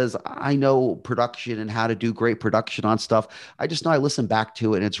person that says I know production and how to do great production on stuff. I just know I listen back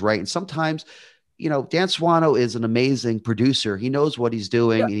to it and it's right. And sometimes, you know, Dan Swano is an amazing producer. He knows what he's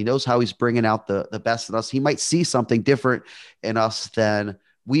doing and he knows how he's bringing out the best in us. He might see something different in us than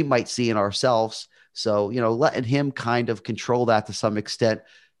we might see in ourselves. So, you know, letting him kind of control that to some extent,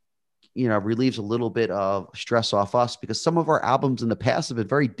 you know, relieves a little bit of stress off us, because some of our albums in the past have been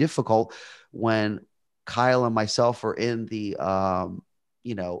very difficult when Kyle and myself are in the,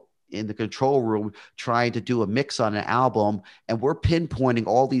 you know, in the control room trying to do a mix on an album, and we're pinpointing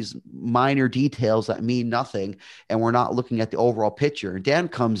all these minor details that mean nothing, and we're not looking at the overall picture. And Dan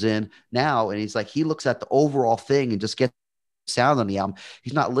comes in now and he's like, he looks at the overall thing and just gets sound on the album.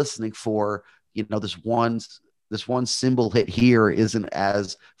 He's not listening for, you know, this one cymbal hit here isn't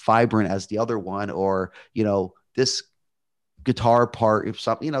as vibrant as the other one, or, you know, this guitar part, if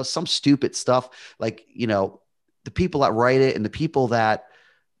some, you know, some stupid stuff. Like, you know, the people that write it and the people that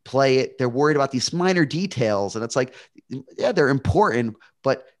play it, they're worried about these minor details. And it's like, yeah, they're important,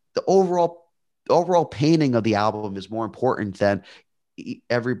 but the overall painting of the album is more important than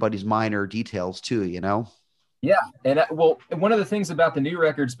everybody's minor details too, you know? Yeah. And well, one of the things about the new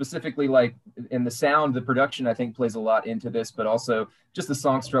record specifically, like in the sound, the production, I think plays a lot into this, but also just the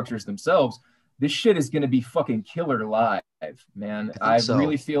song structures themselves. This shit is going to be fucking killer live, man. I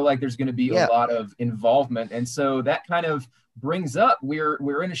really feel like there's going to be a lot of involvement. And so that kind of brings up,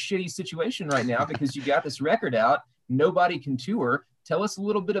 we're in a shitty situation right now because you got this record out, nobody can tour. Tell us a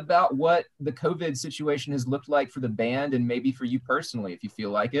little bit about what the COVID situation has looked like for the band and maybe for you personally, if you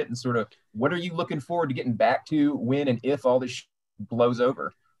feel like it, and sort of what are you looking forward to getting back to when and if all this blows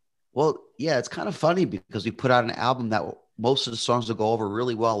over? Well, yeah, it's kind of funny because we put out an album that most of the songs will go over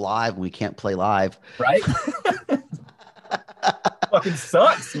really well live and we can't play live. Right? Fucking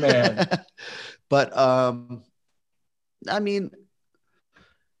sucks, man. But, I mean,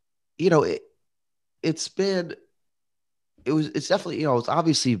 you know, it's definitely, you know, it's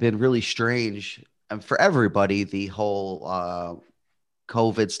obviously been really strange and for everybody, the whole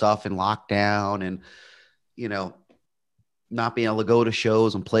COVID stuff and lockdown and, you know, not being able to go to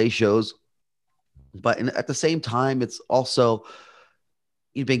shows and play shows. But at the same time, it's also,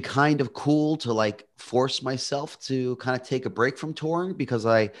 it's been kind of cool to like force myself to kind of take a break from touring because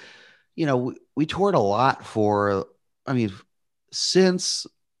we toured a lot for, I mean, since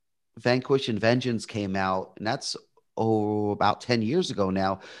Vanquish and Vengeance came out, and that's about 10 years ago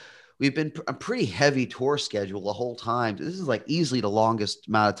now. We've been a pretty heavy tour schedule the whole time. This is like easily the longest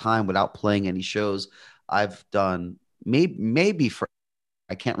amount of time without playing any shows I've done. Maybe for,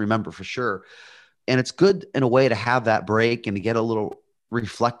 I can't remember for sure. And it's good in a way to have that break and to get a little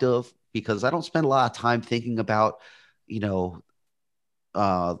reflective because I don't spend a lot of time thinking about, you know,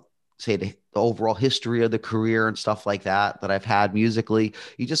 say the overall history of the career and stuff like that I've had musically.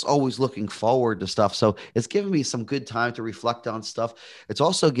 You're just always looking forward to stuff. So it's given me some good time to reflect on stuff. It's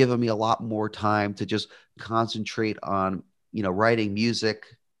also given me a lot more time to just concentrate on, writing music.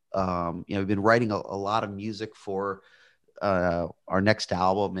 We've been writing a lot of music for our next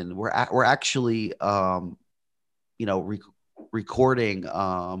album, and we're actually recording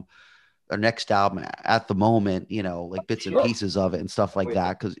our next album at the moment, like bits and pieces of it and stuff like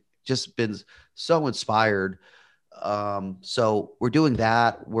that, because just been so inspired. So we're doing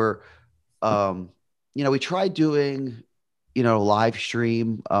that. We tried doing, live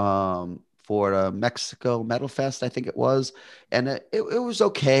stream for the Mexico Metal Fest, I think it was, and it was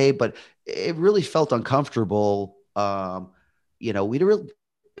okay, but it really felt uncomfortable. We didn't really,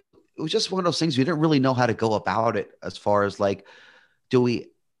 it was just one of those things we didn't really know how to go about it as far as like, do we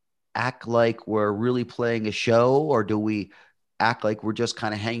act like we're really playing a show, or do we act like we're just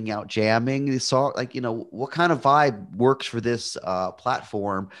kind of hanging out jamming the song? Like, what kind of vibe works for this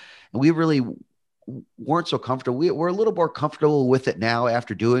platform? And we really weren't so comfortable. We're a little more comfortable with it now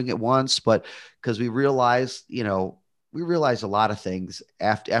after doing it once, but because we realized a lot of things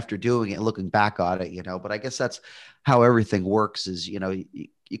after doing it and looking back on it, but I guess that's how everything works is, you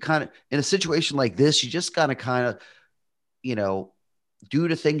kind of, in a situation like this, you just gotta kind of, do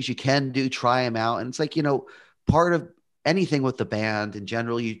the things you can do, try them out. And it's like, part of anything with the band in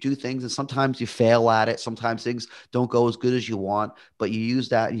general, you do things and sometimes you fail at it. Sometimes things don't go as good as you want, but you use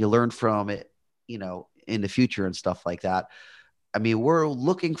that and you learn from it, in the future and stuff like that. I mean, we're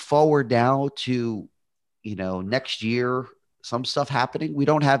looking forward now to, next year, some stuff happening. We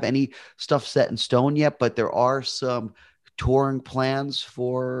don't have any stuff set in stone yet, but there are some touring plans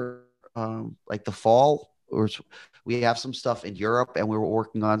for like the fall, or we have some stuff in Europe and we were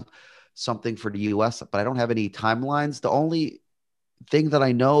working on something for the US, but I don't have any timelines. The only thing that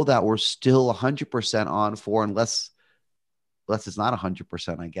I know that we're still 100% on for, unless it's not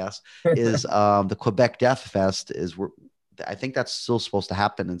 100%, I guess, is the Quebec Death Fest. I think that's still supposed to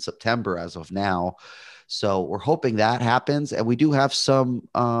happen in September as of now. So we're hoping that happens. And we do have some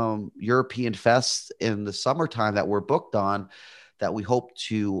European fests in the summertime that we're booked on that we hope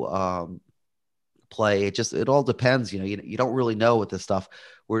to play. It all depends. You don't really know with this stuff.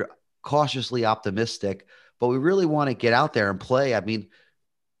 We're cautiously optimistic, but we really want to get out there and play. I mean,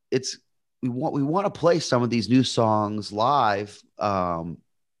 we want to play some of these new songs live,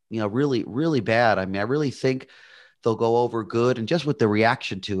 really, really bad. I mean, I really think they'll go over good. And just with the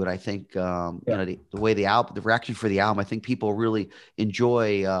reaction to it, I think, the way the reaction for the album, I think people really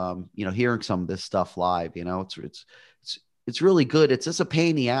enjoy, hearing some of this stuff live. It's really good. It's just a pain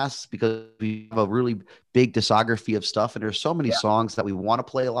in the ass because we have a really big discography of stuff, and there's so many songs that we want to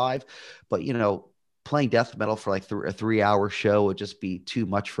play live, but playing death metal for like a 3-hour show would just be too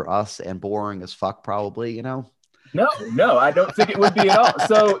much for us and boring as fuck, probably. No, I don't think it would be at all.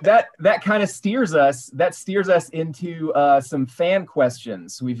 So that kind of steers us into some fan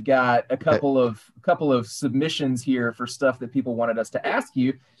questions. We've got a couple of submissions here for stuff that people wanted us to ask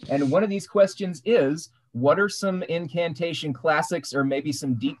you, and one of these questions is, what are some Incantation classics or maybe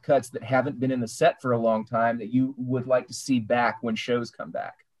some deep cuts that haven't been in the set for a long time that you would like to see back when shows come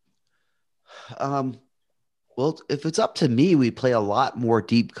back? Well, if it's up to me, we play a lot more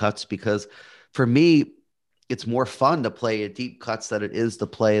deep cuts because for me, it's more fun to play deep cuts than it is to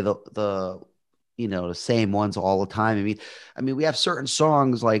play the same ones all the time. I mean, we have certain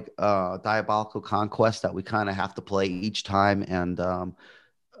songs like Diabolical Conquest that we kind of have to play each time, and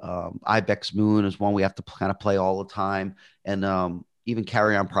Ibex Moon is one we have to kind of play all the time, and even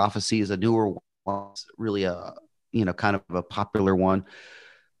Carry On Prophecy is a newer one. It's really kind of a popular one.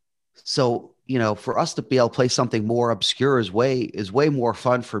 So, for us to be able to play something more obscure is way more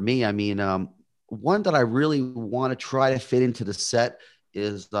fun for me. I mean, one that I really want to try to fit into the set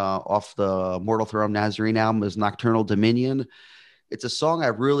is off the Mortal Throne Nazarene album is Nocturnal Dominion. It's a song I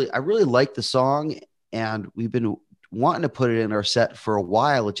really like the song, and we've been wanting to put it in our set for a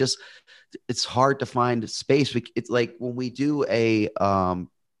while. It's hard to find space. It's like when we do an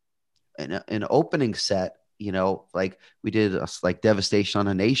opening set, you know, like we did like Devastation on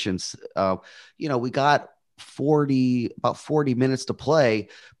the Nations. You know, we got about 40 minutes to play,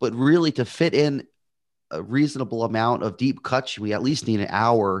 but really to fit in a reasonable amount of deep cuts, we at least need an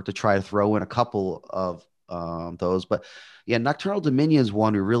hour to try to throw in a couple of those. But yeah, Nocturnal Dominion is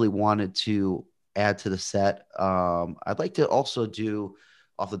one we really wanted to add to the set. I'd like to also do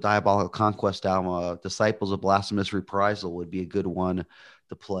off the Diabolical Conquest album, Disciples of Blasphemous Reprisal would be a good one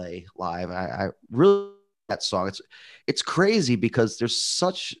to play live. I really that song. It's crazy because there's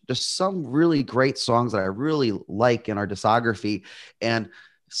some really great songs that I really like in our discography, and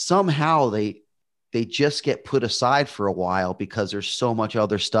somehow they just get put aside for a while because there's so much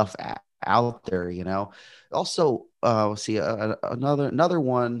other stuff out there, you know. Also, see another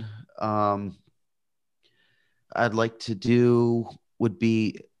one I'd like to do would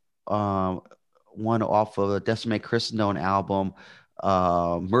be one off of a Decimate Christendom album,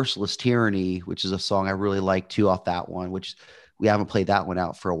 Merciless Tyranny, which is a song I really like too off that one, which we haven't played that one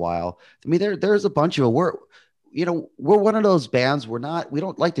out for a while. I mean, there's a bunch of we're one of those bands. We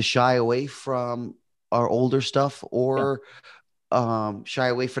don't like to shy away from our older stuff or shy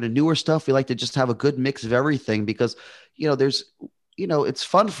away from the newer stuff. We like to just have a good mix of everything because, it's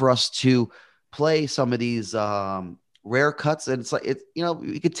fun for us to play some of these rare cuts. And it's like,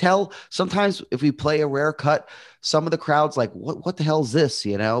 you could tell sometimes if we play a rare cut, some of the crowd's like, what the hell is this?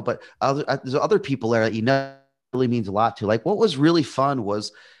 But there's other people there that, really means a lot to. Like what was really fun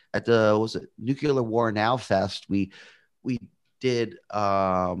was at the Nuclear War Now Fest, we did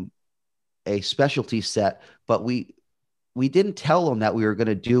a specialty set, but we didn't tell them that we were going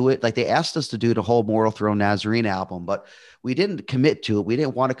to do it. Like they asked us to do the whole Mortal Throne Nazarene album, but we didn't commit to it. We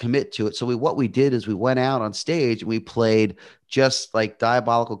didn't want to commit to it. So what we did is we went out on stage and we played just like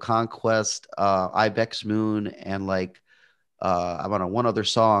Diabolical Conquest, Ibex Moon, and like I don't know, one other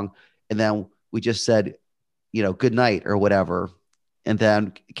song. And then we just said, good night or whatever. And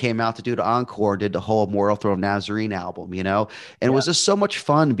then came out to do the encore, did the whole Mortal Throne Nazarene album, and it was just so much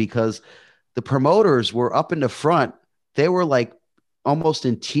fun because the promoters were up in the front. They were like almost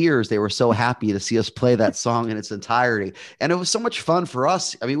in tears. They were so happy to see us play that song in its entirety. And it was so much fun for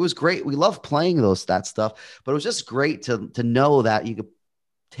us. I mean, it was great. We love playing that stuff, but it was just great to know that you could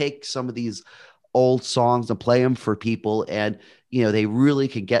take some of these old songs and play them for people. And, they really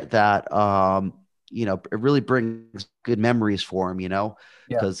could get that, it really brings good memories for them,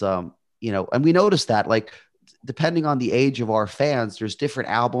 because, and we noticed that like, depending on the age of our fans, there's different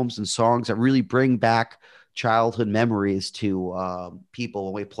albums and songs that really bring back childhood memories to people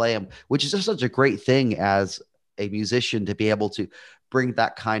when we play them, which is just such a great thing as a musician to be able to bring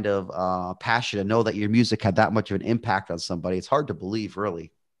that kind of passion and know that your music had that much of an impact on somebody. It's hard to believe,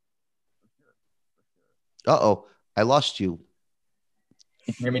 really. Uh-oh, I lost you.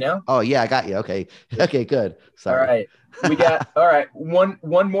 Can you hear me now? Oh yeah, I got you. Okay. Okay, good. Sorry. All right.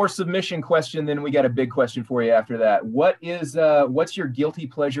 One more submission question, then we got a big question for you after that. What's your guilty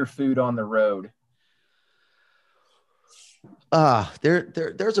pleasure food on the road?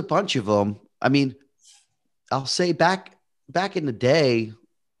 There's a bunch of them. I mean, I'll say back in the day,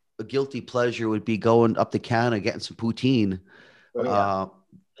 a guilty pleasure would be going up to Canada, getting some poutine. Oh,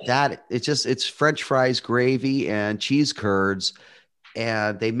 yeah. It's French fries, gravy, and cheese curds.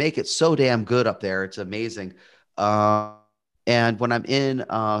 And they make it so damn good up there. It's amazing. And when I'm in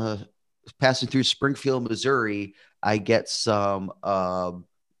passing through Springfield, Missouri, I get some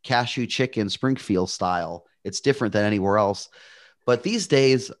cashew chicken Springfield style. It's different than anywhere else. But these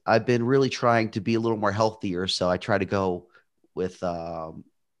days, I've been really trying to be a little more healthier. So I try to go with,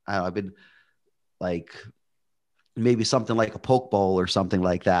 I've been like maybe something like a poke bowl or something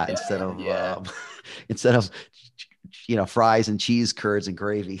like that instead of fries and cheese curds and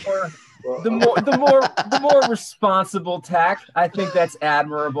gravy. The more responsible tack. I think that's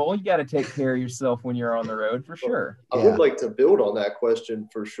admirable. You got to take care of yourself when you're on the road for sure. I would like to build on that question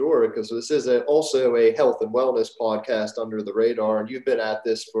for sure, because this is also a health and wellness podcast under the radar, and you've been at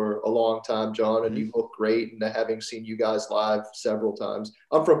this for a long time, John, and you look great. And having seen you guys live several times,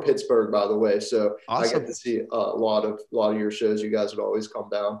 I'm from Pittsburgh, by the way, so awesome. I get to see a lot of your shows. You guys would always come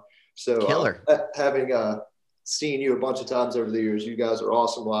down. So killer. Having seen you a bunch of times over the years, you guys are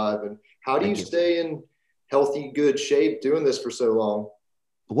awesome live. And how do you stay in healthy, good shape doing this for so long?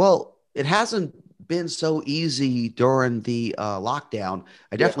 Well, it hasn't been so easy during the lockdown.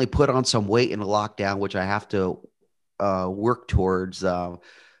 I definitely put on some weight in the lockdown, which I have to work towards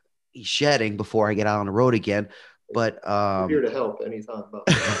shedding before I get out on the road again. But I'm here to help anytime.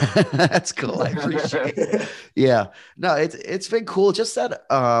 That's cool. I appreciate it. Yeah. No, it's been cool. Just that,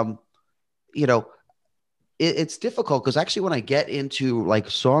 it's difficult because actually when I get into like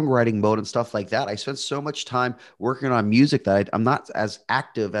songwriting mode and stuff like that, I spend so much time working on music that I'm not as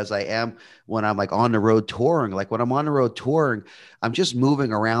active as I am when I'm like on the road touring. Like when I'm on the road touring, I'm just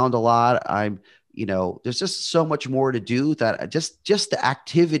moving around a lot. There's just so much more to do that just the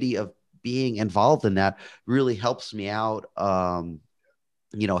activity of being involved in that really helps me out,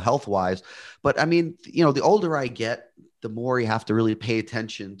 health wise. But I mean, the older I get, the more you have to really pay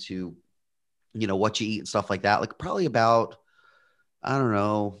attention to, what you eat and stuff like that. Like probably about, I don't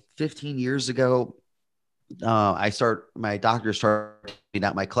know, 15 years ago, my doctor started telling me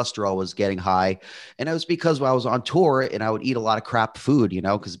that my cholesterol was getting high. And it was because I was on tour and I would eat a lot of crap food,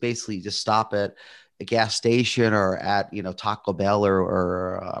 because basically you just stop at a gas station or at, Taco Bell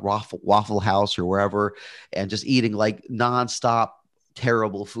or Waffle House or wherever, and just eating like nonstop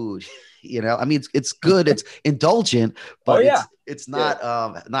terrible food. I mean, it's good. It's indulgent, but it's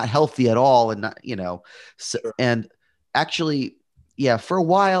not healthy at all. And and actually, yeah, for a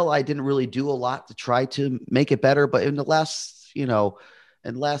while, I didn't really do a lot to try to make it better. But in the last,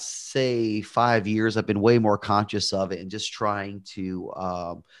 say 5 years, I've been way more conscious of it and just trying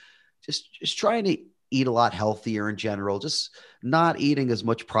to, just trying to eat a lot healthier in general, just not eating as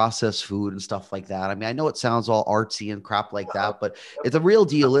much processed food and stuff like that. I mean, I know it sounds all artsy and crap like that, but the real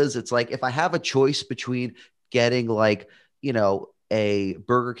deal is it's like, if I have a choice between getting like, a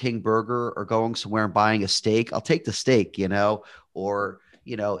Burger King burger or going somewhere and buying a steak, I'll take the steak, or,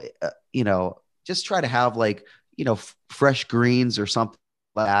 just try to have like, fresh greens or something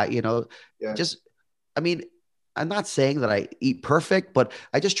like that, just, I mean, I'm not saying that I eat perfect, but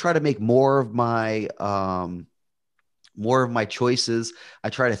I just try to make more of my choices. I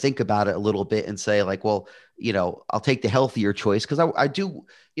try to think about it a little bit and say like, well, I'll take the healthier choice. Cause I do,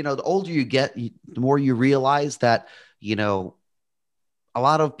 the older you get, the more you realize that, a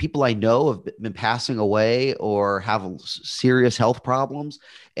lot of people I know have been passing away or have serious health problems.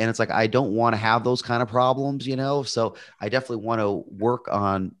 And it's like, I don't want to have those kind of problems, so I definitely want to work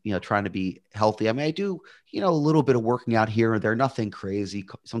on, trying to be healthy. I mean, I do, a little bit of working out here and there, nothing crazy,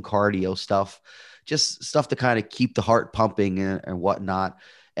 some cardio stuff, just stuff to kind of keep the heart pumping and whatnot.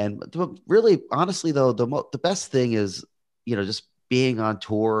 And really, honestly, though, the best thing is, just being on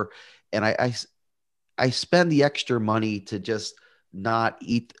tour. And I spend the extra money to just not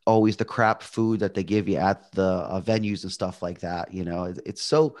eat always the crap food that they give you at the venues and stuff like that. It's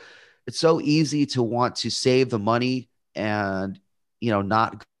so easy to want to save the money and,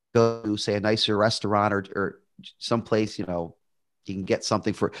 not go to say a nicer restaurant or someplace, you can get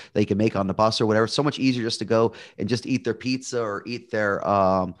something for they can make on the bus or whatever. It's so much easier just to go and just eat their pizza or eat their,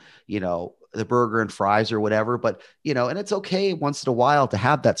 the burger and fries or whatever. But, and it's okay once in a while to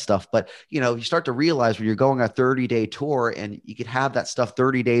have that stuff. But, you start to realize when you're going a 30-day tour and you could have that stuff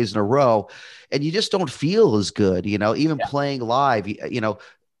 30 days in a row and you just don't feel as good, even playing live,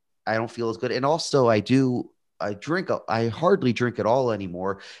 I don't feel as good. And also I hardly drink at all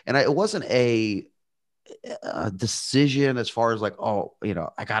anymore. And it wasn't a decision as far as like, oh,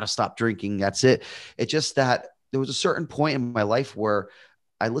 I got to stop drinking. That's it. It's just that there was a certain point in my life where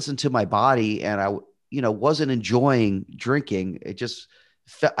I listened to my body and I, wasn't enjoying drinking. It just,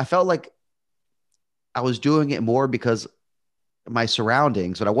 I felt like I was doing it more because my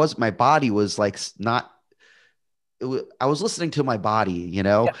surroundings, but my body was like not, I was listening to my body,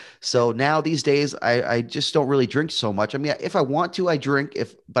 Yeah. So now these days I just don't really drink so much. I mean, if I want to, I drink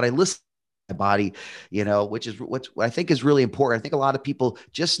but I listen to my body, which is what I think is really important. I think a lot of people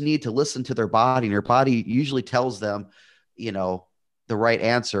just need to listen to their body, and their body usually tells them, the right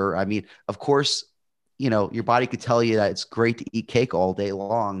answer. I mean, of course, your body could tell you that it's great to eat cake all day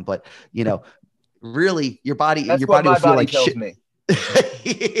long, but really your body will feel like shit. Me.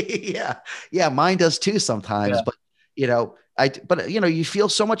 Yeah, mine does too sometimes. Yeah. But you feel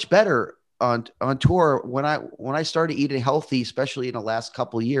so much better on tour. When I started eating healthy, especially in the last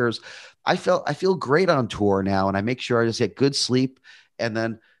couple of years, I feel great on tour now, and I make sure I just get good sleep. And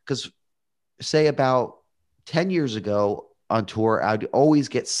then, because say about 10 years ago on tour, I'd always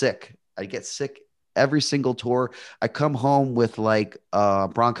get sick. I'd get sick every single tour. I come home with like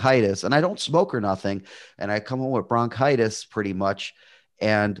bronchitis, and I don't smoke or nothing. And I come home with bronchitis pretty much.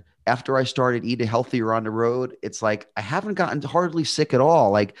 And after I started eating healthier on the road, it's like I haven't gotten hardly sick at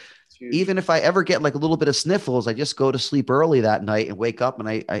all. Like even if I ever get like a little bit of sniffles, I just go to sleep early that night and wake up and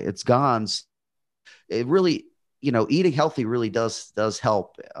it's gone. It really, eating healthy really does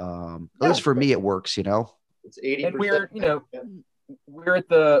help. At least for me, it works, It's 80%. And we're at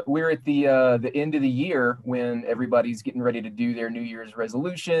the end of the year when everybody's getting ready to do their New Year's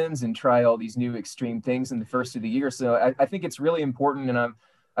resolutions and try all these new extreme things in the first of the year. So I think it's really important, and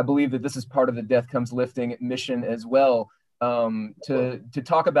I believe that this is part of the Death Comes Lifting mission as well. To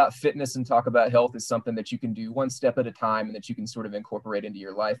talk about fitness and talk about health is something that you can do one step at a time and that you can sort of incorporate into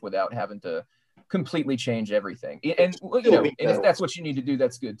your life without having to completely change everything. And and if that's what you need to do,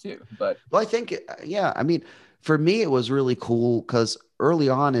 that's good too. But well, I think, yeah, I mean, for me, it was really cool because early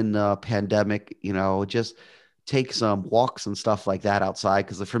on in the pandemic, just take some walks and stuff like that outside.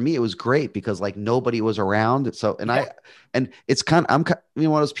 Cause for me, it was great because like nobody was around. So, and it's I'm one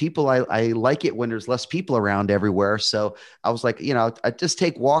of those people, I like it when there's less people around everywhere. So I was like, I just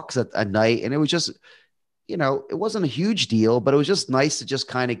take walks at night, and it was just, it wasn't a huge deal, but it was just nice to just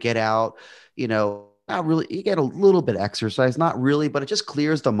kind of get out, not really, you get a little bit of exercise, not really, but it just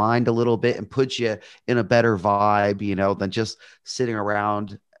clears the mind a little bit and puts you in a better vibe, than just sitting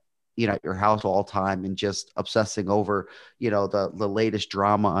around, at your house all the time and just obsessing over, the latest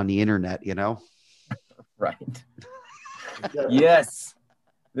drama on the internet, Right. Yes.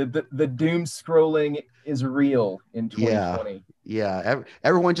 The doom scrolling is real in 2020. Yeah.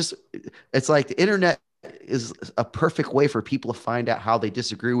 Everyone just, it's like the internet is a perfect way for people to find out how they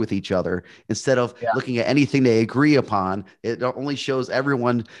disagree with each other instead of looking at anything they agree upon. It only shows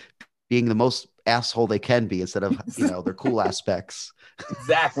everyone being the most asshole they can be instead of, their cool aspects.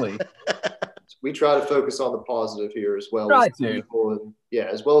 Exactly. We try to focus on the positive here as well. Try as to. Evil and,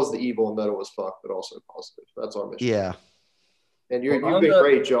 as well as the evil and metal as fuck, but also positive. That's our mission. Yeah. And you've been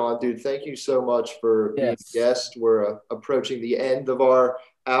great, John, dude. Thank you so much for being a guest. We're approaching the end of our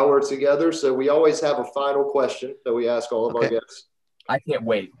hour together. So we always have a final question that we ask all of our guests. I can't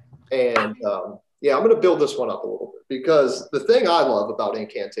wait. And I'm going to build this one up a little bit because the thing I love about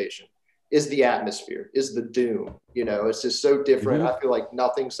Incantation is the atmosphere, is the doom. It's just so different. I feel like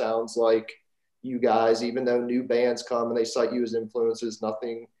nothing sounds like you guys, even though new bands come and they cite you as influences,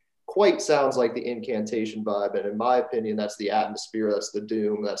 nothing quite sounds like the Incantation vibe. And in my opinion, that's the atmosphere, that's the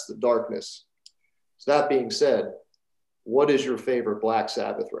doom, that's the darkness. So that being said, what is your favorite Black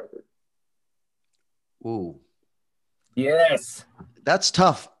Sabbath record? Ooh. Yes. That's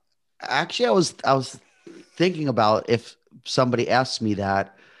tough. Actually, I was thinking about if somebody asked me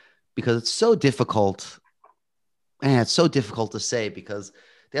that because it's so difficult. Man, it's so difficult to say because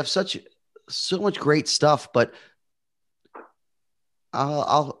they have so much great stuff, but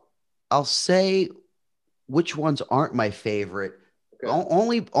I'll say which ones aren't my favorite.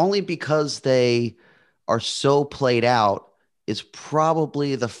 Okay. Only because they are so played out is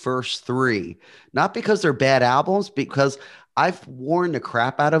probably the first three. Not because they're bad albums, because I've worn the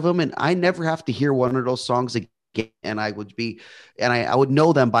crap out of them and I never have to hear one of those songs again. And I would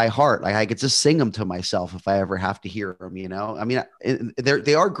know them by heart. Like I could just sing them to myself if I ever have to hear them, I mean,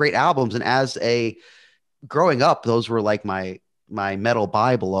 they are great albums. And as growing up, those were like my metal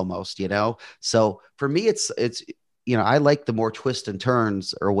Bible almost, So for me, it's I like the more twists and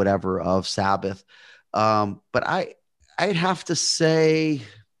turns or whatever of Sabbath. But I'd have to say,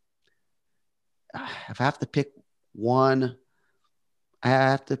 if I have to pick one, I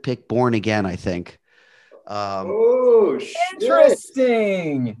have to pick Born Again, I think.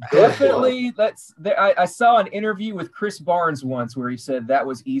 Interesting. Definitely. I saw an interview with Chris Barnes once where he said that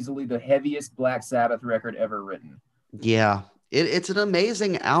was easily the heaviest Black Sabbath record ever written. Yeah, it's an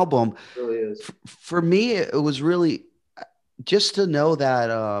amazing album. It really is. For me, it was really just to know that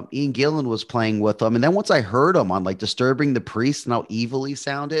Ian Gillan was playing with them. And then once I heard him on like Disturbing the Priest and how evil he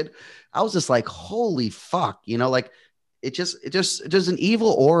sounded, I was just like, holy fuck, like it just there's an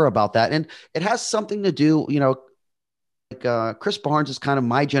evil aura about that. And it has something to do, like Chris Barnes is kind of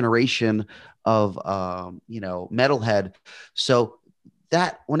my generation of, metalhead. So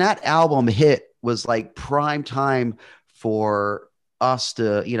that when that album hit was like prime time for us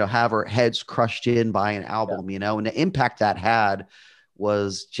to, have our heads crushed in by an album, and the impact that had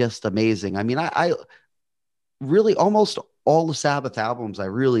was just amazing. I mean, I really almost all the Sabbath albums I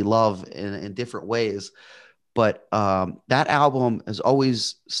really love in different ways, but that album has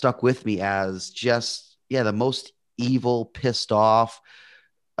always stuck with me as just, the most evil, pissed off,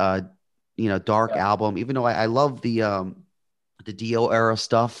 dark album, even though I love the Dio era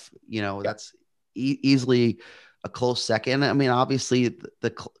stuff, that's easily a close second. I mean, obviously the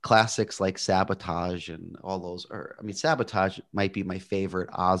classics like Sabotage and all those Sabotage might be my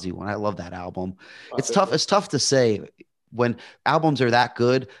favorite Ozzy one. I love that album. It's tough to say when albums are that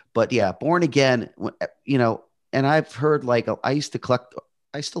good, but Born Again, and I've heard like, I used to collect,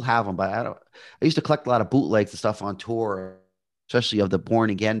 I still have them, but I used to collect a lot of bootlegs and stuff on tour, especially of the Born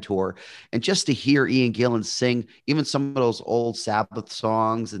Again tour. And just to hear Ian Gillan sing even some of those old Sabbath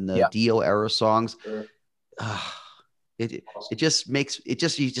songs and the Dio era songs, it just makes it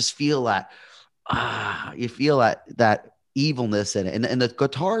just, you just feel that, you feel that evilness in it, and the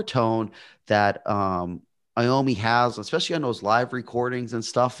guitar tone that Iommi has, especially on those live recordings and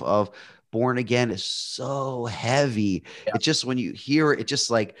stuff of Born Again, is so heavy. Yeah. It's just when you hear it, it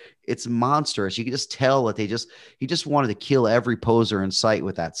just like it's monstrous. You can just tell that he just wanted to kill every poser in sight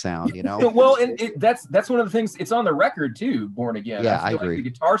with that sound, you know. Well, and that's one of the things. It's on the record too. Born Again. Yeah, I feel agree. like the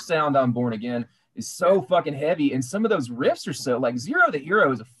guitar sound on Born Again is so fucking heavy, and some of those riffs are so like Zero the Hero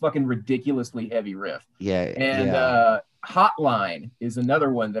is a fucking ridiculously heavy riff. Yeah, And Hotline is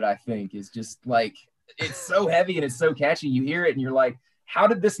another one that I think is just like it's so heavy and it's so catchy. You hear it and you're like, how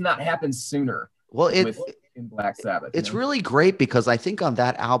did this not happen sooner? Well, in Black Sabbath. It's really great because I think on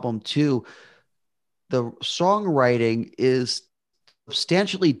that album too, the songwriting is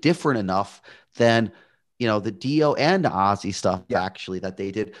substantially different enough than, you know, the Dio and Ozzy stuff actually that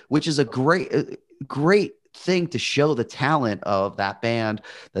they did, which is a great thing to show the talent of that band,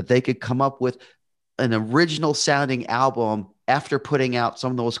 that they could come up with an original sounding album after putting out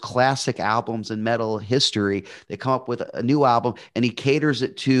some of those classic albums in metal history. They come up with a new album and he caters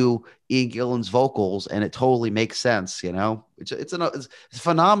it to Ian Gillan's vocals, and it totally makes sense. You know, it's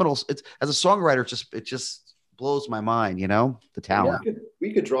phenomenal. It's, as a songwriter, it just blows my mind, you know, the talent. Yeah.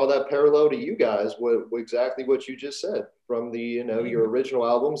 We could draw that parallel to you guys, exactly what you just said. From the, you know, your original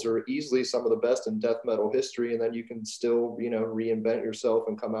albums are easily some of the best in death metal history, and then you can still, you know, reinvent yourself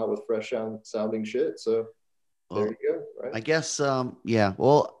and come out with fresh sounding shit. So there you go. Right? I guess, yeah.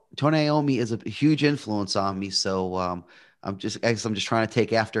 Well, Tony Iommi is a huge influence on me, so I'm just trying to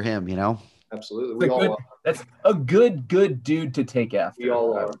take after him, you know. Absolutely, that's a good dude to take after. We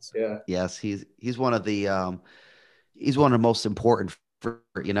all are. Yeah. Yes, he's one of the most important.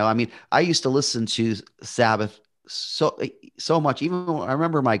 You know, I mean, I used to listen to Sabbath so much. Even when I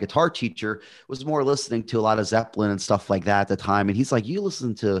remember my guitar teacher was more listening to a lot of Zeppelin and stuff like that at the time, and he's like, "You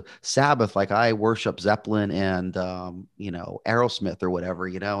listen to Sabbath like I worship Zeppelin and you know, Aerosmith or whatever,"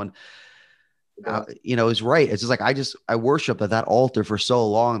 you know, and you know, he's right. It's just like I worship at that altar for so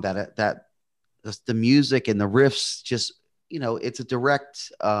long that the music and the riffs just, you know, it's a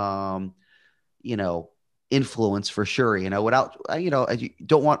direct you know, influence for sure, you know, without, you know, you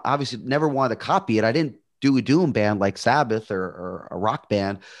don't want, obviously never wanted to copy it. I didn't do a doom band like Sabbath or a rock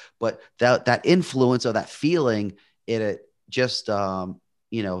band, but that influence of that feeling, it just,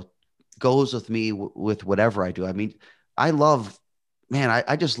 you know, goes with me with whatever I do. I mean, I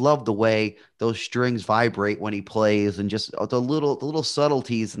just love the way those strings vibrate when he plays, and just the little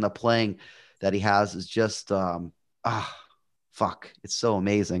subtleties in the playing that he has is just, fuck, it's so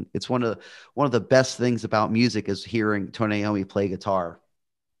amazing. It's one of the best things about music is hearing Tony Iommi play guitar.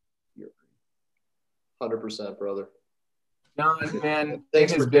 100%, brother. John, man, it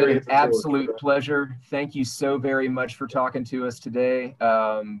has been an absolute pleasure. Thank you so very much for talking to us today.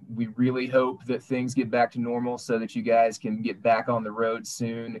 We really hope that things get back to normal so that you guys can get back on the road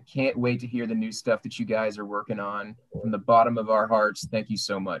soon. Can't wait to hear the new stuff that you guys are working on. From the bottom of our hearts, thank you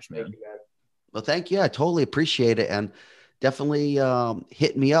so much, man. Well, thank you. I totally appreciate it. And definitely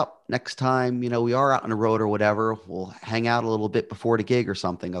hit me up next time, you know, we are out on the road or whatever. We'll hang out a little bit before the gig or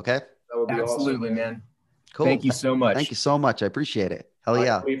something. Okay. That would be absolutely awesome, man. Cool. Thank you so much. Thank you so much. I appreciate it. Hell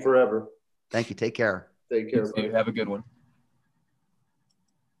yeah. Be forever. Thank you. Take care. Take care. Have a good one.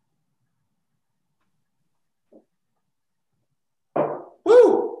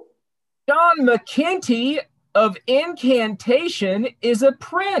 Woo! John McKenty of Incantation is a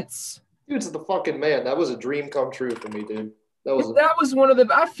prince. Dude's the fucking man. That was a dream come true for me, dude. That was one of the,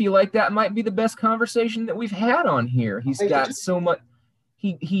 I feel like that might be the best conversation that we've had on here. He's got so much,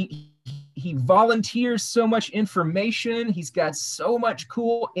 he volunteers so much information. He's got so much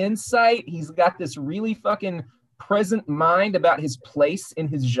cool insight. He's got this really fucking present mind about his place in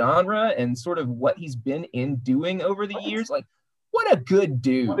his genre and sort of what he's been doing over the years. Like, what a good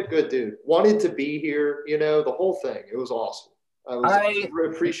dude. What a good dude. Wanted to be here, you know, the whole thing. It was awesome. I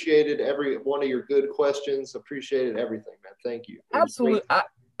appreciated every one of your good questions. Appreciated everything, man. Thank you. Absolutely.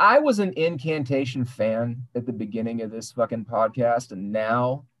 I was an Incantation fan at the beginning of this fucking podcast, and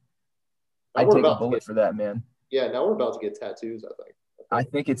now I take a bullet for that, man. Yeah, now we're about to get tattoos, I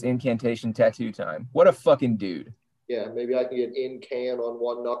think it's Incantation tattoo time. What a fucking dude. Yeah, maybe I can get Incan on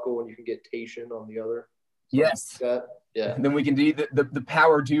one knuckle and you can get Tation on the other. Yes. Like yeah. And then we can do the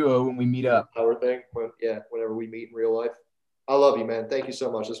power duo when we meet up. Power thing. Whenever we meet in real life. I love you, man. Thank you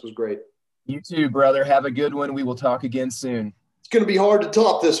so much. This was great. You too, brother. Have a good one. We will talk again soon. It's going to be hard to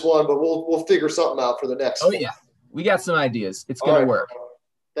top this one, but we'll figure something out for the next one. Yeah. We got some ideas. It's going to work.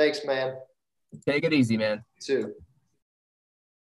 Thanks, man. Take it easy, man. You too.